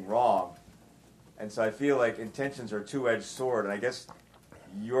something wrong. And so I feel like intentions are a two-edged sword. And I guess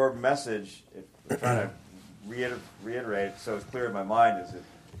your message, if I'm trying to reiterate so it's clear in my mind, is that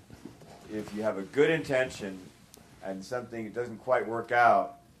if you have a good intention and something doesn't quite work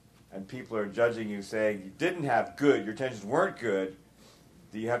out, and people are judging you, saying you didn't have good, your intentions weren't good,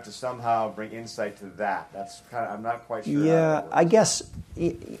 do you have to somehow bring insight to that? That's kind of, I'm not quite sure. Yeah, I guess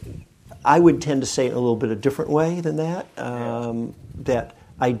I would tend to say it in a little bit a different way than that. That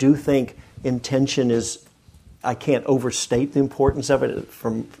I do think intention is, I can't overstate the importance of it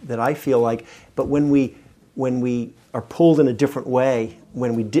from that I feel like, but when we are pulled in a different way,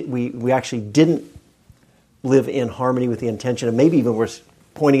 when we actually didn't live in harmony with the intention, and maybe even we're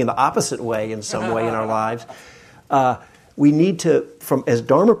pointing in the opposite way in some way in our lives, we need to, as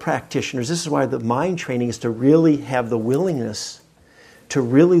Dharma practitioners, this is why the mind training is to really have the willingness to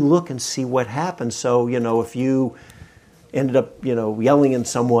really look and see what happens. So, if you ended up, yelling at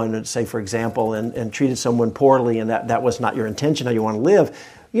someone, and say, for example, and treated someone poorly, and that was not your intention, how you want to live,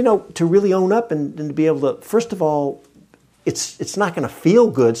 to really own up and to be able to, first of all, it's not going to feel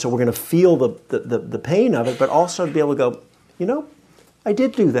good, so we're going to feel the pain of it, but also to be able to go, I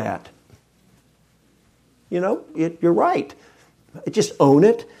did do that. You're right. Just own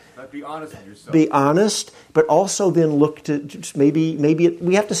it. But be honest with yourself. Be honest, but also then look to just maybe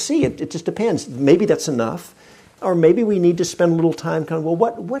we have to see it. It just depends. Maybe that's enough, or maybe we need to spend a little time kind of, well,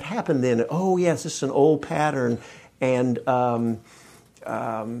 what happened then? Oh, yes, this is an old pattern, and I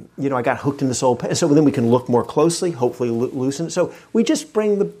got hooked in this old pattern. So then we can look more closely, hopefully loosen it. So we just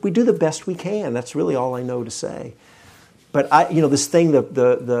we do the best we can. That's really all I know to say. But this thing,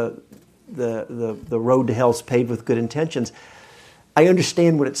 the road to hell is paved with good intentions. I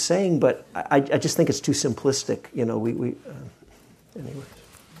understand what it's saying, but I just think it's too simplistic. Anyway.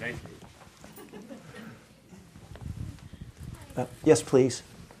 Thank you. Yes, please.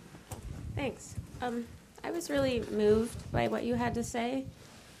 Thanks. I was really moved by what you had to say.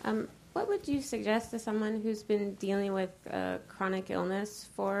 What would you suggest to someone who's been dealing with chronic illness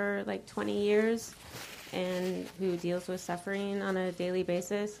for like 20 years and who deals with suffering on a daily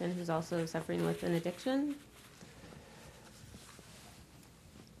basis and who's also suffering with an addiction?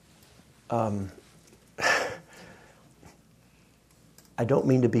 I don't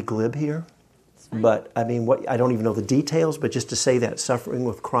mean to be glib here, It's fine. but I mean, I don't even know the details, but just to say that suffering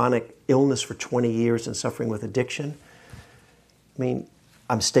with chronic illness for 20 years and suffering with addiction, I mean,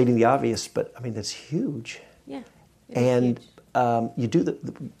 I'm stating the obvious, but I mean, that's huge. Yeah. it is And huge. you do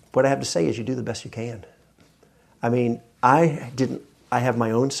what I have to say is you do the best you can. I mean, I have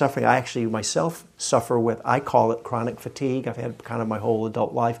my own suffering. I actually myself suffer with, I call it chronic fatigue. I've had kind of my whole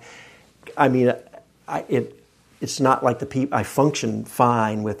adult life. I mean, it's not like I function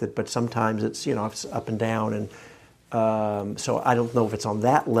fine with it, but sometimes it's, it's up and down. And so I don't know if it's on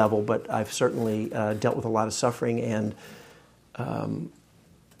that level, but I've certainly dealt with a lot of suffering, and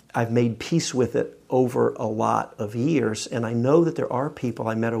I've made peace with it over a lot of years. And I know that there are people,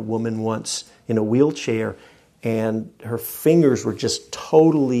 I met a woman once in a wheelchair, and her fingers were just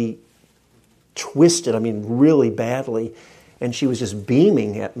totally twisted, I mean, really badly. And she was just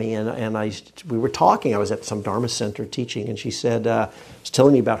beaming at me, and we were talking. I was at some Dharma center teaching, and she said, was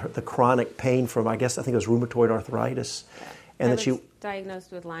telling me about the chronic pain from, I think it was rheumatoid arthritis. And I that she was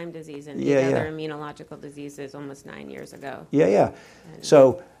diagnosed with Lyme disease and Yeah, other yeah. immunological diseases almost 9 years ago. Yeah.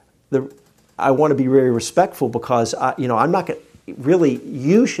 So I want to be very respectful, because I'm not going to really.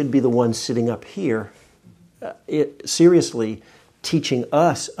 You should be the one sitting up here, seriously, teaching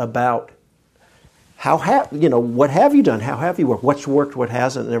us about what have you done? How have you worked? What's worked? What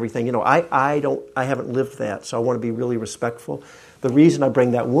hasn't? And everything. I haven't lived that, so I want to be really respectful. The reason I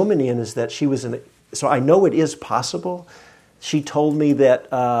bring that woman in is that she was so I know it is possible. She told me that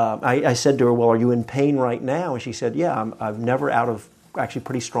I said to her, "Well, are you in pain right now?" And she said, "Yeah, I'm never out of actually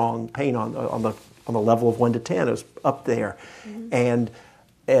pretty strong pain on the level of 1 to 10. It was up there." Mm-hmm.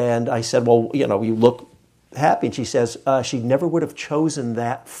 And I said, "Well, you look happy." And she says she never would have chosen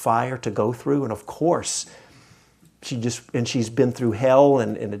that fire to go through. And of course, she's been through hell,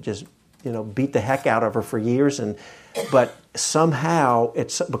 and it just beat the heck out of her for years. But somehow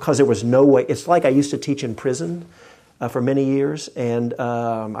it's because there was no way. It's like I used to teach in prison for many years, and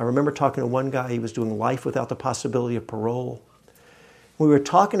I remember talking to one guy. He was doing life without the possibility of parole. We were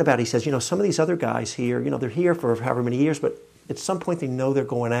talking about, he says, some of these other guys here, they're here for however many years, but at some point they know they're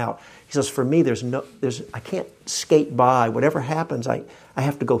going out. He says, for me, I can't skate by. Whatever happens, I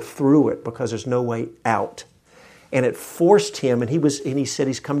have to go through it, because there's no way out. And it forced him, and he said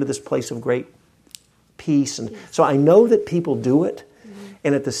he's come to this place of great peace. And so I know that people do it,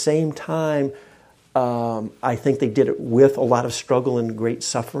 and at the same time, I think they did it with a lot of struggle and great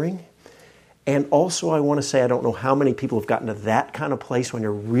suffering. And also, I want to say, I don't know how many people have gotten to that kind of place when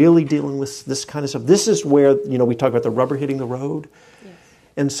you're really dealing with this kind of stuff. This is where, we talk about the rubber hitting the road. Yes.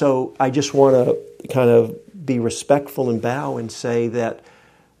 And so I just want to kind of be respectful and bow and say that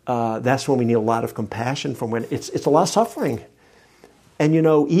that's when we need a lot of compassion, from when it's a lot of suffering. And,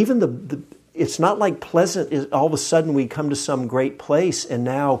 even it's not like pleasant, all of a sudden we come to some great place, and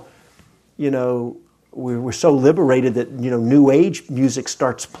now, we're so liberated that, new age music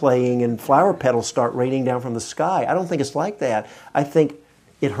starts playing and flower petals start raining down from the sky. I don't think it's like that. I think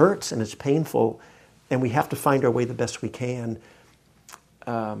it hurts and it's painful, and we have to find our way the best we can.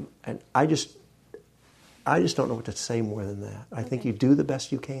 And I just don't know what to say more than that. I think you do the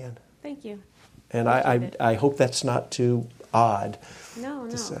best you can. Thank you. And I hope that's not too odd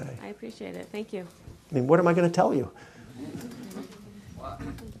to say. I appreciate it. Thank you. I mean, what am I going to tell you?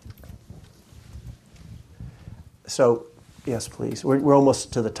 So, yes, please. We're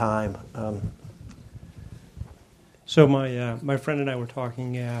almost to the time. So my friend and I were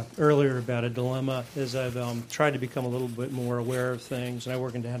talking earlier about a dilemma. As I've tried to become a little bit more aware of things, and I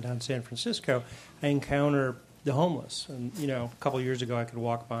work in downtown San Francisco, I encounter the homeless. And a couple of years ago, I could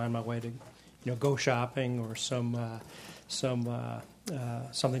walk by on my way to go shopping or something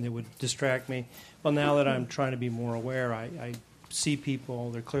that would distract me. Well, now that I'm trying to be more aware, I see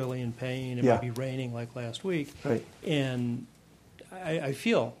people, they're clearly in pain. It might be raining like last week. Right. And I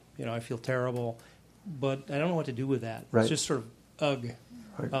feel terrible, but I don't know what to do with that. Right. It's just sort of ugh.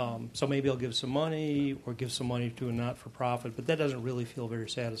 Right. So maybe I'll give some money or give some money to a not-for-profit, but that doesn't really feel very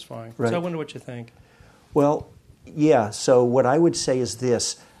satisfying. Right. So I wonder what you think. Well, yeah, so what I would say is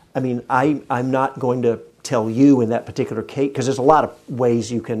this. I mean, I'm not going to tell you in that particular case, because there's a lot of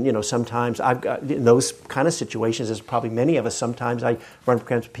ways you can, sometimes I've got, in those kind of situations, there's probably many of us, sometimes I run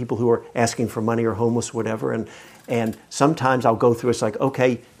across people who are asking for money or homeless, whatever, and sometimes I'll go through, it's like,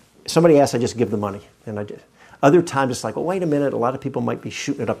 okay, somebody asks, I just give the money, and I did. Other times it's like, oh, wait a minute, a lot of people might be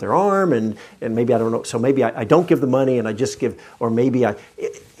shooting it up their arm, and maybe I don't know, so maybe I don't give the money and I just give, or maybe I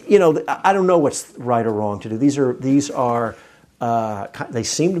don't know what's right or wrong to do. These are they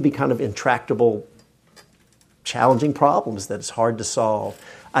seem to be kind of intractable, challenging problems that it's hard to solve.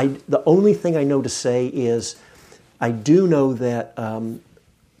 The only thing I know to say is I do know that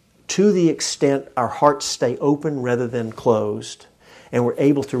to the extent our hearts stay open rather than closed, and we're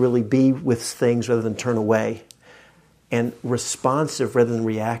able to really be with things rather than turn away, and responsive rather than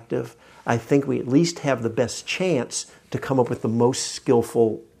reactive, I think we at least have the best chance to come up with the most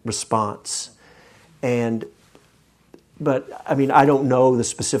skillful response. But I mean, I don't know the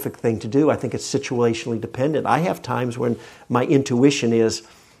specific thing to do. I think it's situationally dependent. I have times when my intuition is,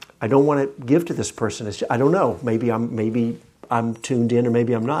 I don't want to give to this person. I don't know. Maybe I'm tuned in, or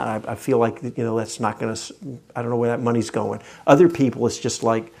maybe I'm not. I feel like, that's not going to. I don't know where that money's going. Other people, it's just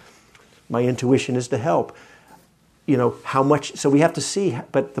like my intuition is to help. How much. So we have to see.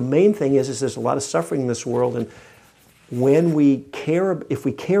 But the main thing is there's a lot of suffering in this world, and when if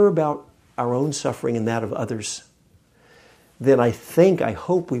we care about our own suffering and that of others, then I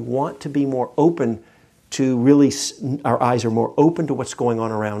hope we want to be more open to really, our eyes are more open to what's going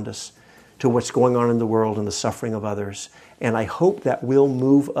on around us, to what's going on in the world and the suffering of others. And I hope that will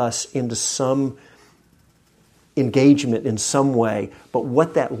move us into some engagement in some way. But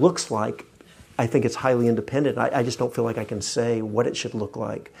what that looks like, I think it's highly independent. I just don't feel like I can say what it should look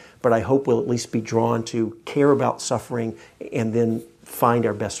like. But I hope we'll at least be drawn to care about suffering and then find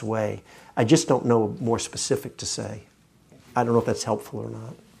our best way. I just don't know more specific to say. I don't know if that's helpful or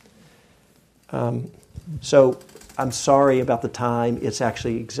not. So I'm sorry about the time. It's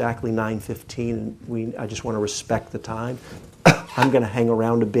actually exactly 9:15, and I just want to respect the time. I'm going to hang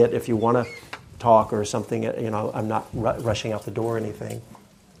around a bit if you want to talk or something. I'm not rushing out the door or anything.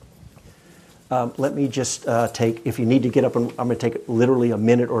 Let me just take, if you need to get up, I'm going to take literally a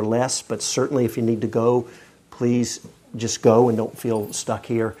minute or less, but certainly if you need to go, please just go and don't feel stuck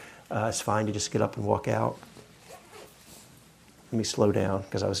here. It's fine to just get up and walk out. Let me slow down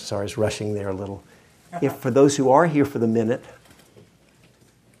because I was rushing there a little. If for those who are here for the minute,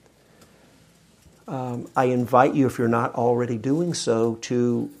 I invite you, if you're not already doing so,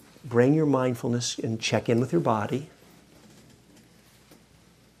 to bring your mindfulness and check in with your body.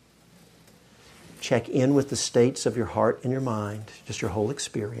 Check in with the states of your heart and your mind, just your whole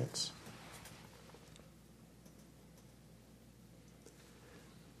experience.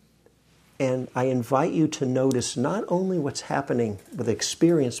 And I invite you to notice not only what's happening with the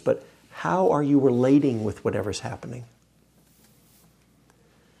experience, but how are you relating with whatever's happening?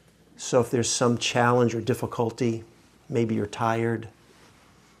 So if there's some challenge or difficulty, maybe you're tired,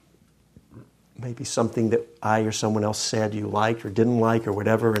 maybe something that I or someone else said you liked or didn't like or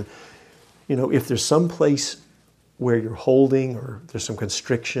whatever, and if there's some place where you're holding or there's some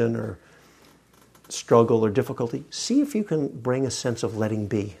constriction or struggle or difficulty, see if you can bring a sense of letting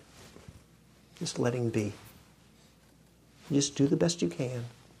be. Just letting be. Just do the best you can.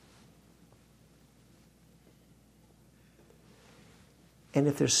 And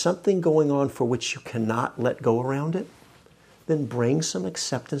if there's something going on for which you cannot let go around it, then bring some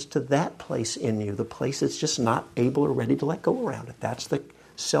acceptance to that place in you, the place that's just not able or ready to let go around it. That's the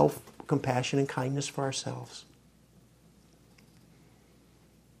self-compassion and kindness for ourselves.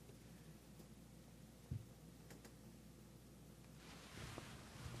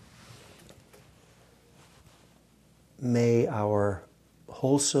 May our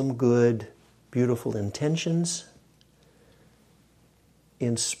wholesome, good, beautiful intentions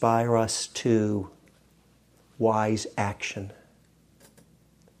inspire us to wise action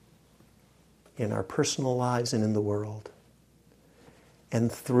in our personal lives and in the world.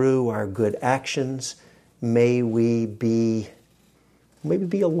 And through our good actions, may we be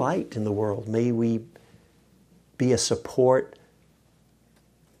a light in the world. May we be a support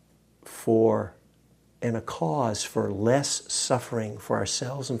for and a cause for less suffering for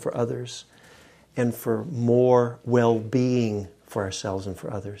ourselves and for others, and for more well-being for ourselves and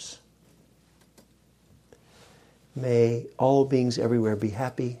for others. May all beings everywhere be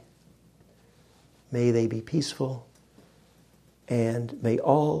happy. May they be peaceful. And may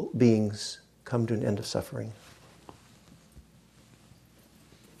all beings come to an end of suffering.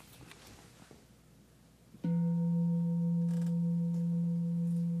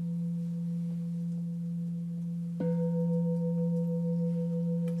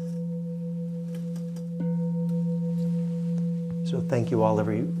 So thank you all.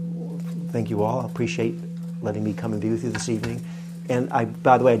 I appreciate letting me come and be with you this evening. And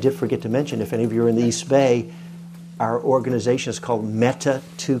by the way, I did forget to mention, if any of you are in the East Bay, our organization is called METTA,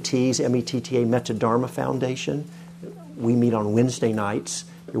 2 T's, METTA, Metta Dharma Foundation. We meet on Wednesday nights.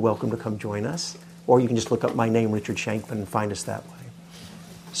 You're welcome to come join us. Or you can just look up my name, Richard Shankman, and find us that way.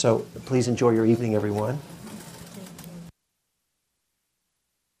 So please enjoy your evening, everyone.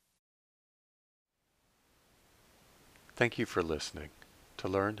 Thank you for listening. To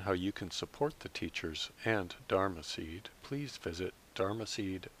learn how you can support the teachers and Dharma Seed, please visit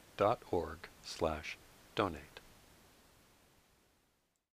dharmaseed.org/donate.